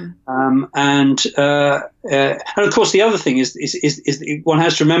 Mm-hmm. And of course, the other thing is one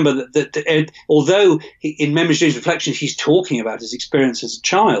has to remember that although in Memories, Dreams, Reflections, he's talking about his experience as a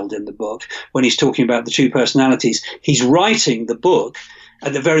child in the book, when he's talking about the 2 personalities, he's writing the book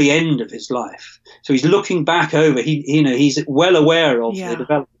at the very end of his life. So he's looking back over. He's well aware of the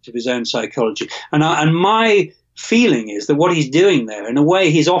development of his own psychology. And my feeling is that what he's doing there, in a way,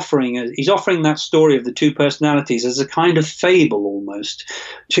 he's offering that story of the two personalities as a kind of fable almost,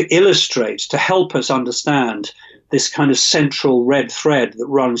 to illustrate, to help us understand this kind of central red thread that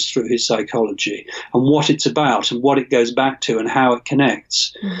runs through his psychology and what it's about and what it goes back to and how it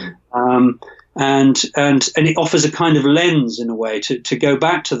connects. Mm-hmm. And it offers a kind of lens, in a way, to go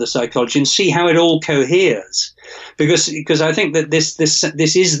back to the psychology and see how it all coheres, because I think that this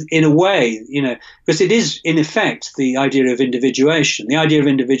is, in a way, because it is in effect the idea of individuation. The idea of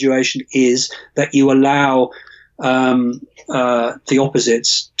individuation is that you allow the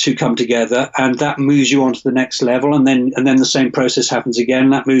opposites to come together, and that moves you on to the next level, and then the same process happens again.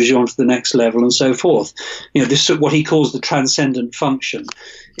 That moves you on to the next level, and so forth. This, what he calls the transcendent function,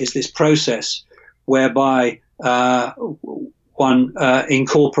 is this process whereby one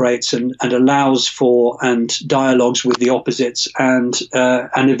incorporates and allows for and dialogues with the opposites, and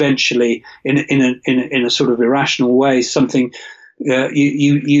eventually, in a sort of irrational way, something.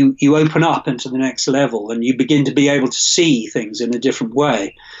 You open up into the next level, and you begin to be able to see things in a different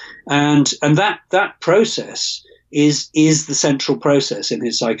way, and that process is the central process in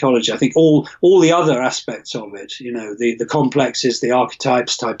his psychology. I think all the other aspects of it, the complexes, the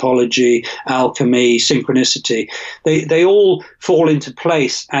archetypes, typology, alchemy, synchronicity, they all fall into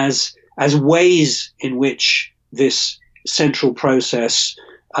place as ways in which this central process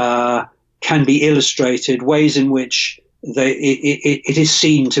can be illustrated, ways in which it is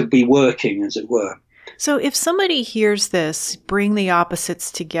seen to be working, as it were. So if somebody hears this, bring the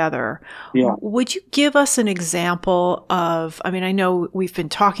opposites together, would you give us an example of, I know we've been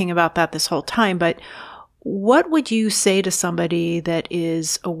talking about that this whole time, but what would you say to somebody that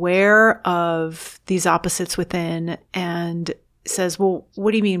is aware of these opposites within and says, well,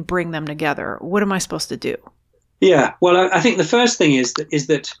 what do you mean bring them together? What am I supposed to do? Yeah, well, I think the first thing is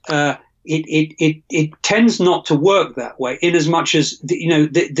that it tends not to work that way, in as much as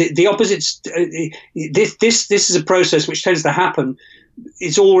the opposites. This is a process which tends to happen.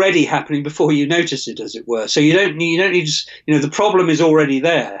 It's already happening before you notice it, as it were. So you don't need the problem is already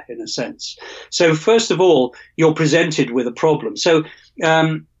there, in a sense. So first of all, you're presented with a problem. So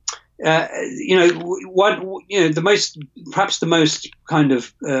the most kind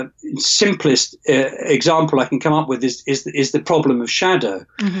of simplest example I can come up with is the problem of shadow.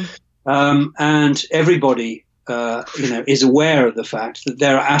 Mm-hmm. And everybody, is aware of the fact that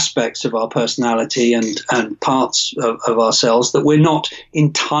there are aspects of our personality and parts of ourselves that we're not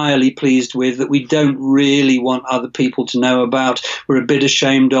entirely pleased with, that we don't really want other people to know about, we're a bit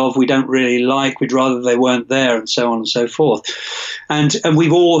ashamed of, we don't really like, we'd rather they weren't there, and so on and so forth. And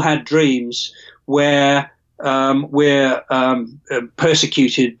we've all had dreams where we're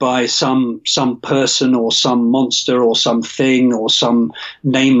persecuted by some person or some monster or something or some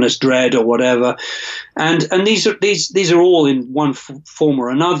nameless dread or whatever, and these are all in one form or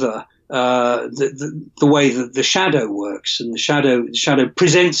another the way that the shadow works, and the shadow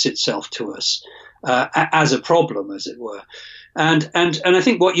presents itself to us as a problem, as it were. And I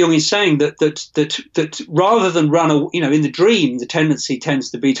think what Jung is saying that rather than in the dream, the tendency tends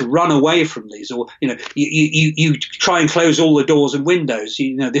to be to run away from these, or you try and close all the doors and windows.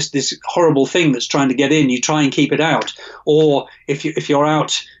 This horrible thing that's trying to get in, you try and keep it out. Or if you're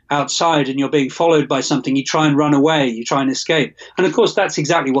outside and you're being followed by something, you try and run away, you try and escape. And of course, that's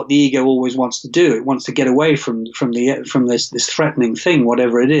exactly what the ego always wants to do. It wants to get away from this threatening thing,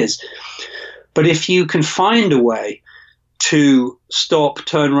 whatever it is. But if you can find a way to stop,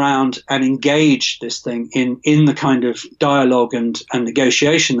 turn around, and engage this thing in the kind of dialogue and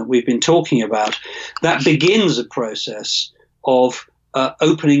negotiation that we've been talking about, that begins a process of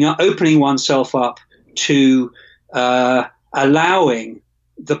opening oneself up to allowing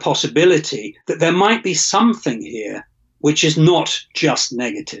the possibility that there might be something here which is not just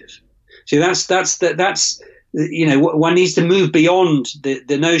negative. See, that's one needs to move beyond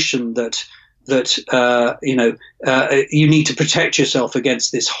the notion that you need to protect yourself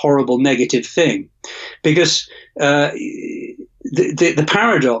against this horrible negative thing, because the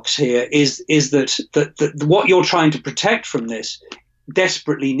paradox here is that what you're trying to protect from this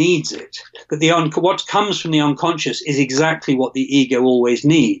desperately needs it. That what comes from the unconscious is exactly what the ego always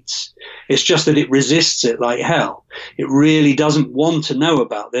needs. It's just that it resists it like hell. It really doesn't want to know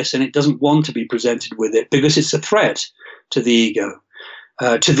about this, and it doesn't want to be presented with it because it's a threat to the ego.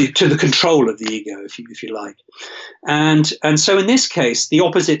 To the control of the ego, if you like, and so in this case, the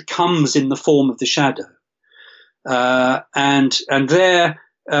opposite comes in the form of the shadow, and there,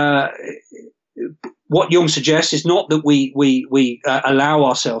 what Jung suggests is not that we allow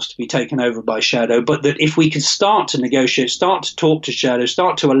ourselves to be taken over by shadow, but that if we can start to negotiate, start to talk to shadow,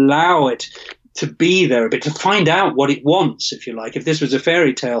 start to allow it to be there a bit, to find out what it wants, if you like. If this was a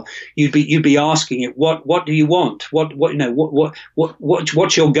fairy tale, you'd be asking it, what do you want? What's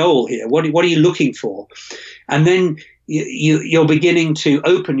your goal here? What are you looking for? And then you're beginning to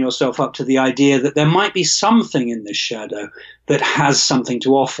open yourself up to the idea that there might be something in this shadow that has something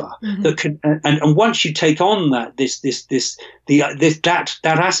to offer. Mm-hmm. That can, and once you take on that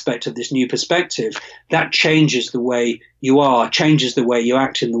that aspect of this new perspective, that changes the way you are, changes the way you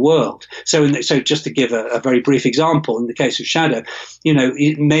act in the world. So just to give a very brief example, in the case of shadow,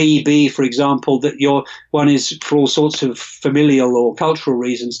 it may be, for example, that one is, for all sorts of familial or cultural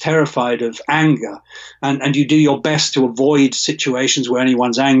reasons, terrified of anger, and you do your best to avoid situations where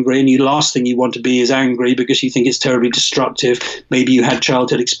anyone's angry, and the last thing you want to be is angry because you think it's terribly destructive. Maybe you had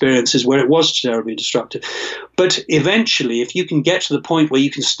childhood experiences where it was terribly destructive. But eventually, if you can get to the point where you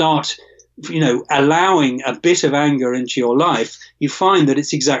can start allowing a bit of anger into your life, you find that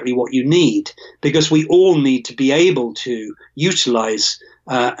it's exactly what you need, because we all need to be able to utilize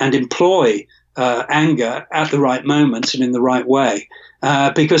and employ anger at the right moments and in the right way,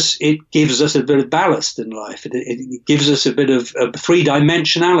 because it gives us a bit of ballast in life. It gives us a bit of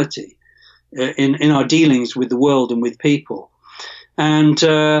three-dimensionality in our dealings with the world and with people. And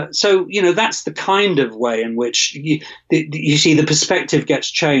so, that's the kind of way in which you see the perspective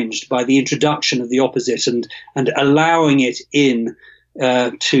gets changed by the introduction of the opposite and allowing it in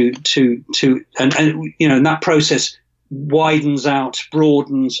and that process widens out,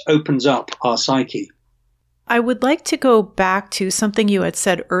 broadens, opens up our psyche. I would like to go back to something you had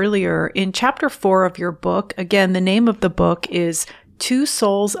said earlier in chapter 4 of your book. Again, the name of the book is Two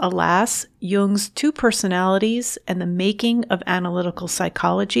Souls, Alas, Jung's Two Personalities and the Making of Analytical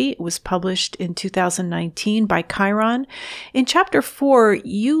Psychology. It was published in 2019 by Chiron. In chapter 4,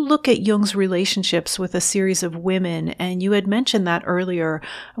 you look at Jung's relationships with a series of women, and you had mentioned that earlier.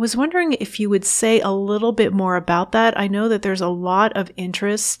 I was wondering if you would say a little bit more about that. I know that there's a lot of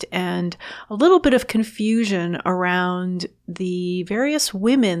interest and a little bit of confusion around the various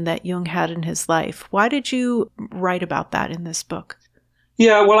women that Jung had in his life. Why did you write about that in this book?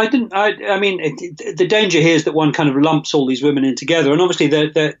 Yeah, well, I didn't. I mean, the danger here is that one kind of lumps all these women in together, and obviously,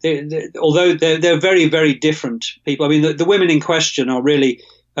 although they're very, very different people. I mean, the women in question are really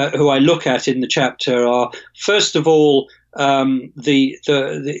who I look at in the chapter are, first of all, the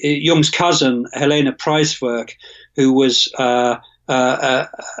Jung's cousin Helena Preiswerk, who was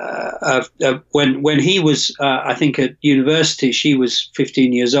when he was, I think, at university, she was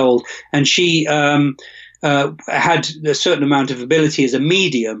 15 years old, and she had a certain amount of ability as a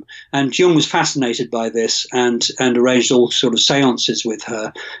medium, and Jung was fascinated by this and arranged all sort of seances with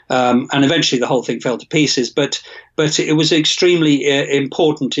her, and eventually the whole thing fell to pieces. But it was an extremely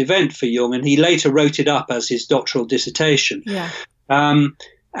important event for Jung, and he later wrote it up as his doctoral dissertation. Yeah.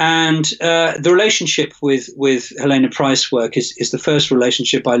 And the relationship with Helena Preiswerk is the first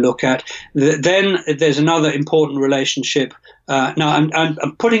relationship I look at. Then there's another important relationship. Now I'm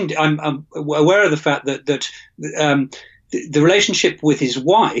aware of the fact that the relationship with his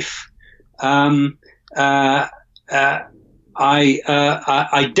wife, I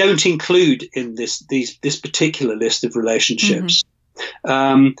don't include in this particular list of relationships.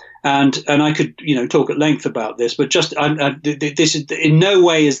 Mm-hmm. And I could talk at length about this, but just this is in no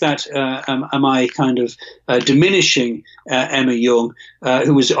way is that am I kind of diminishing Emma Jung,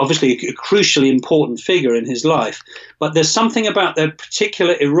 who was obviously a crucially important figure in his life. But there's something about that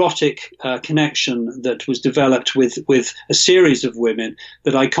particular erotic connection that was developed with a series of women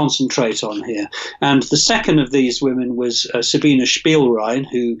that I concentrate on here. And the second of these women was Sabine Spielrein,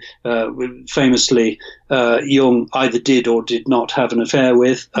 who famously Jung either did or did not have an affair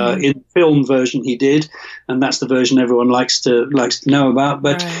with. In the film version, he did, and that's the version everyone likes to know about.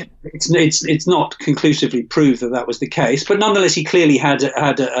 But right. It's not conclusively proved that was the case. But nonetheless, he clearly had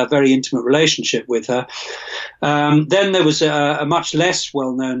a very intimate relationship with her. Then there was a much less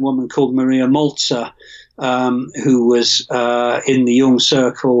well-known woman called Maria Moltzer, who was in the Jung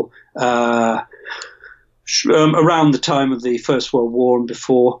circle around the time of the First World War and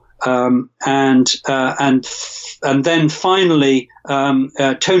before. And then finally,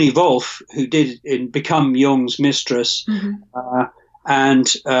 Toni Wolff, who did become Jung's mistress, mm-hmm. And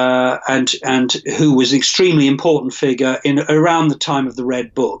who was an extremely important figure in around the time of the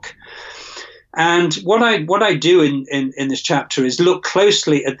Red Book. And what I do in this chapter is look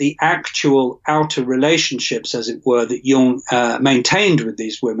closely at the actual outer relationships, as it were, that Jung maintained with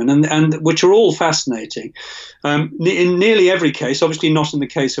these women, and which are all fascinating. In nearly every case, obviously not in the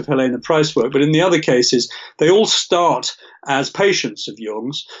case of Helena Price work, but in the other cases, they all start as patients of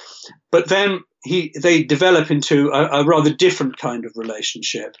Jung's, but then they develop into a rather different kind of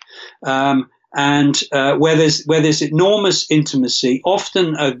relationship. And where there's enormous intimacy,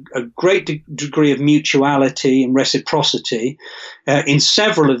 often a great degree of mutuality and reciprocity. In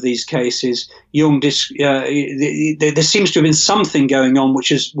several of these cases, Jung there seems to have been something going on,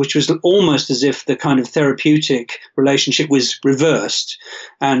 which was almost as if the kind of therapeutic relationship was reversed,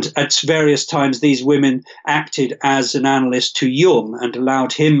 and at various times these women acted as an analyst to Jung and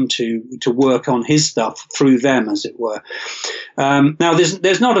allowed him to work on his stuff through them, as it were. Now,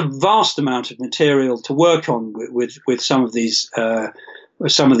 there's not a vast amount of material to work on with some of these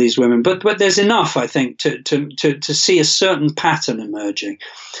women, but there's enough, I think, to see a certain pattern emerging.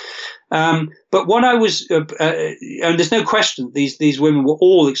 But what I was, and there's no question these women were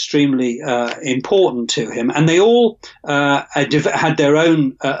all extremely important to him, and they all had their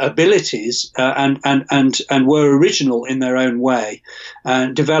own abilities and were original in their own way,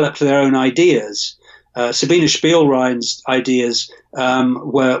 and developed their own ideas. Sabina Spielrein's ideas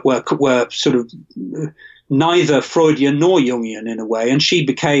were sort of neither Freudian nor Jungian in a way, and she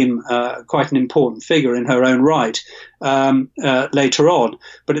became quite an important figure in her own right later on.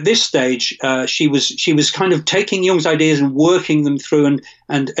 But at this stage, she was kind of taking Jung's ideas and working them through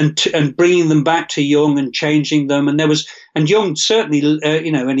and bringing them back to Jung and changing them. And Jung certainly,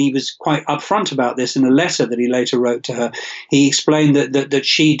 and he was quite upfront about this in a letter that he later wrote to her. He explained that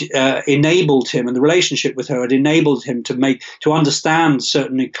she'd enabled him, and the relationship with her had enabled him to understand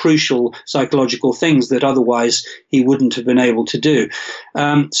certainly crucial psychological things that otherwise he wouldn't have been able to do.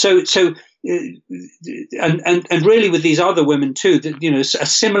 And really with these other women too, that a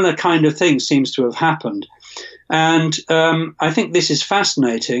similar kind of thing seems to have happened, and I think this is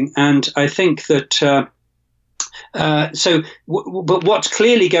fascinating, and I think that. But what's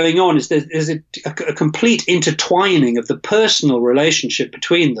clearly going on is there's a complete intertwining of the personal relationship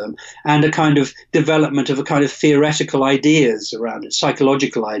between them and a kind of development of a kind of theoretical ideas around it,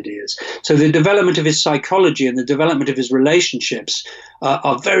 psychological ideas. So the development of his psychology and the development of his relationships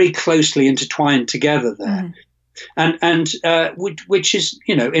are very closely intertwined together there. Which is,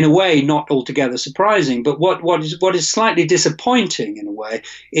 in a way not altogether surprising, but what is slightly disappointing in a way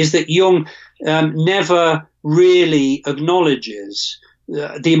is that Jung never really acknowledges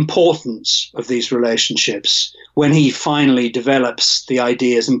the importance of these relationships when he finally develops the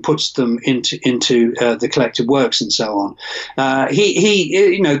ideas and puts them into the collected works and so on.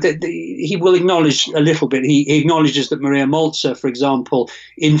 He will acknowledge a little bit. He acknowledges that Maria Moltzer, for example,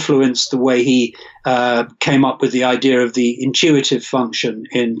 influenced the way he came up with the idea of the intuitive function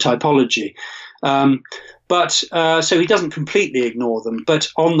in typology. So he doesn't completely ignore them, but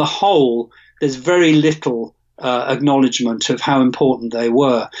on the whole, there's very little acknowledgement of how important they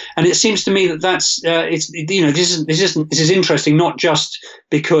were, and it seems to me that this is interesting not just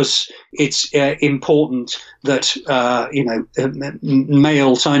because it's important that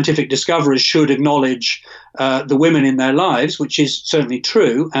male scientific discoverers should acknowledge the women in their lives, which is certainly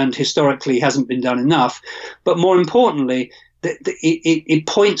true and historically hasn't been done enough, but more importantly, it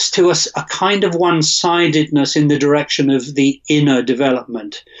points to us a kind of one-sidedness in the direction of the inner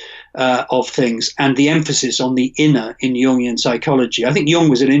development of things and the emphasis on the inner in Jungian psychology. I think Jung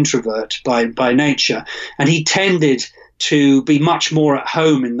was an introvert by nature, and he tended to be much more at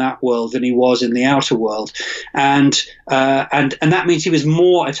home in that world than he was in the outer world, and that means he was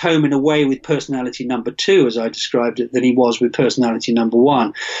more at home in a way with personality number 2, as I described it, than he was with personality number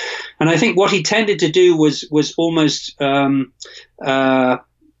 1. And I think what he tended to do was almost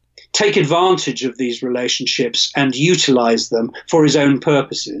take advantage of these relationships and utilize them for his own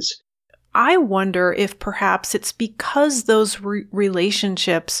purposes. I wonder if perhaps it's because those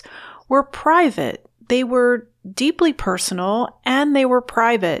relationships were private. They were deeply personal and they were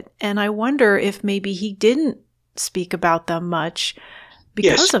private. And I wonder if maybe he didn't speak about them much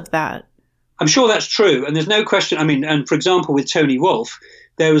because of that. I'm sure that's true. And there's no question. I mean, and for example, with Tony Wolff,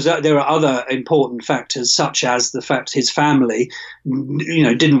 there are other important factors, such as the fact his family,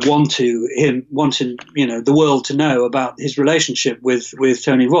 didn't want the world to know about his relationship with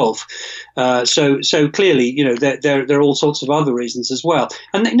Tony Wolff. So clearly, there are all sorts of other reasons as well.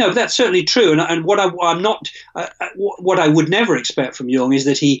 And that's certainly true. And what I would never expect from Jung is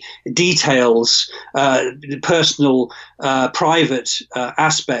that he details the personal, private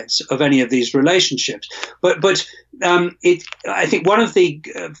aspects of any of these relationships. But I think one of the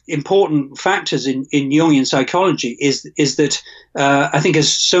important factors in Jungian psychology is that I think, as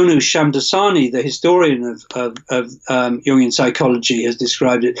Sonu Shamdasani, the historian of Jungian psychology, has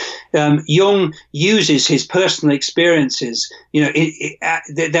described it, Jung uses his personal experiences.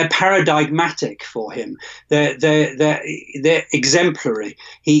 They're paradigmatic for him. They're exemplary.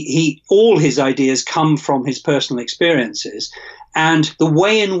 All his ideas come from his personal experiences, and the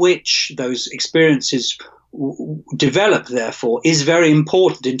way in which those experiences develop, therefore, is very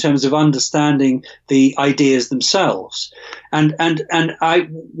important in terms of understanding the ideas themselves. And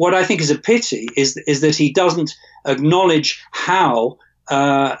what I think is a pity is that he doesn't acknowledge how.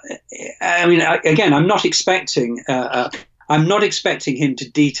 Again, I'm not expecting him to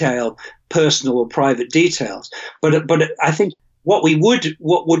detail personal or private details, but I think what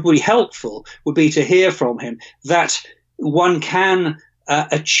would be helpful would be to hear from him that one can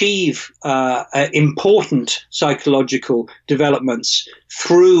achieve important psychological developments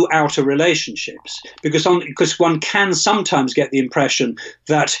through outer relationships, because one can sometimes get the impression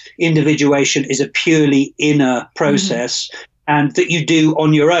that individuation is a purely inner process, and that you do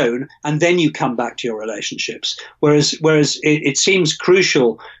on your own, and then you come back to your relationships. Whereas it seems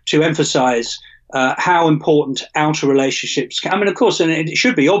crucial to emphasize how important outer relationships can. I mean, of course, and it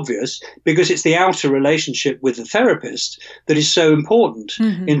should be obvious, because it's the outer relationship with the therapist that is so important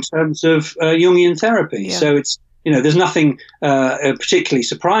in terms of Jungian therapy. Yeah. So it's, there's nothing particularly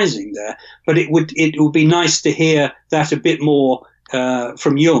surprising there, but it would be nice to hear that a bit more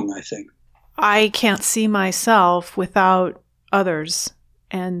from Jung, I think. I can't see myself without others.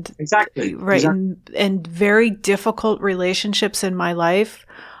 And exactly. And very difficult relationships in my life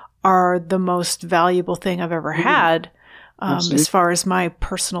are the most valuable thing I've ever had, as far as my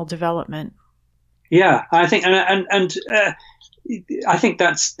personal development. Yeah, I think, and I think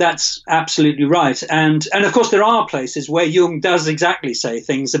that's absolutely right. And of course, there are places where Jung does exactly say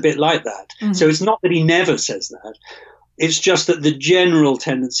things a bit like that. So it's not that he never says that. It's just that the general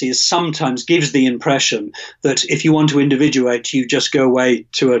tendency is sometimes gives the impression that if you want to individuate, you just go away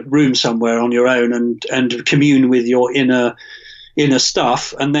to a room somewhere on your own and commune with your inner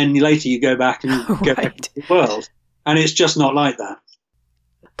stuff, and then later you go back and go back to the world. And it's just not like that.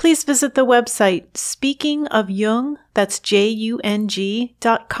 Please visit the website Speaking of Jung, that's JUNG.com,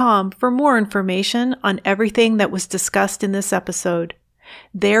 for more information on everything that was discussed in this episode.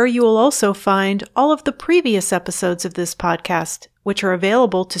 There you will also find all of the previous episodes of this podcast, which are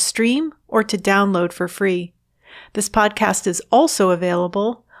available to stream or to download for free. This podcast is also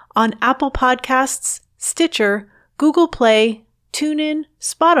available on Apple Podcasts, Stitcher, Google Play, TuneIn,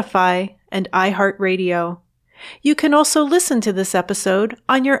 Spotify, and iHeartRadio. You can also listen to this episode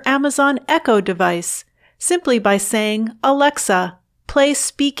on your Amazon Echo device simply by saying, "Alexa, play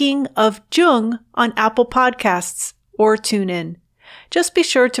Speaking of Jung on Apple Podcasts," or TuneIn. Just be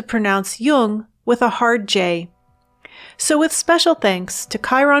sure to pronounce Jung with a hard J. So with special thanks to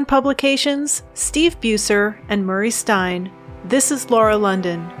Chiron Publications, Steve Buser, and Murray Stein, this is Laura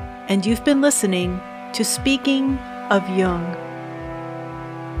London, and you've been listening to Speaking of Jung.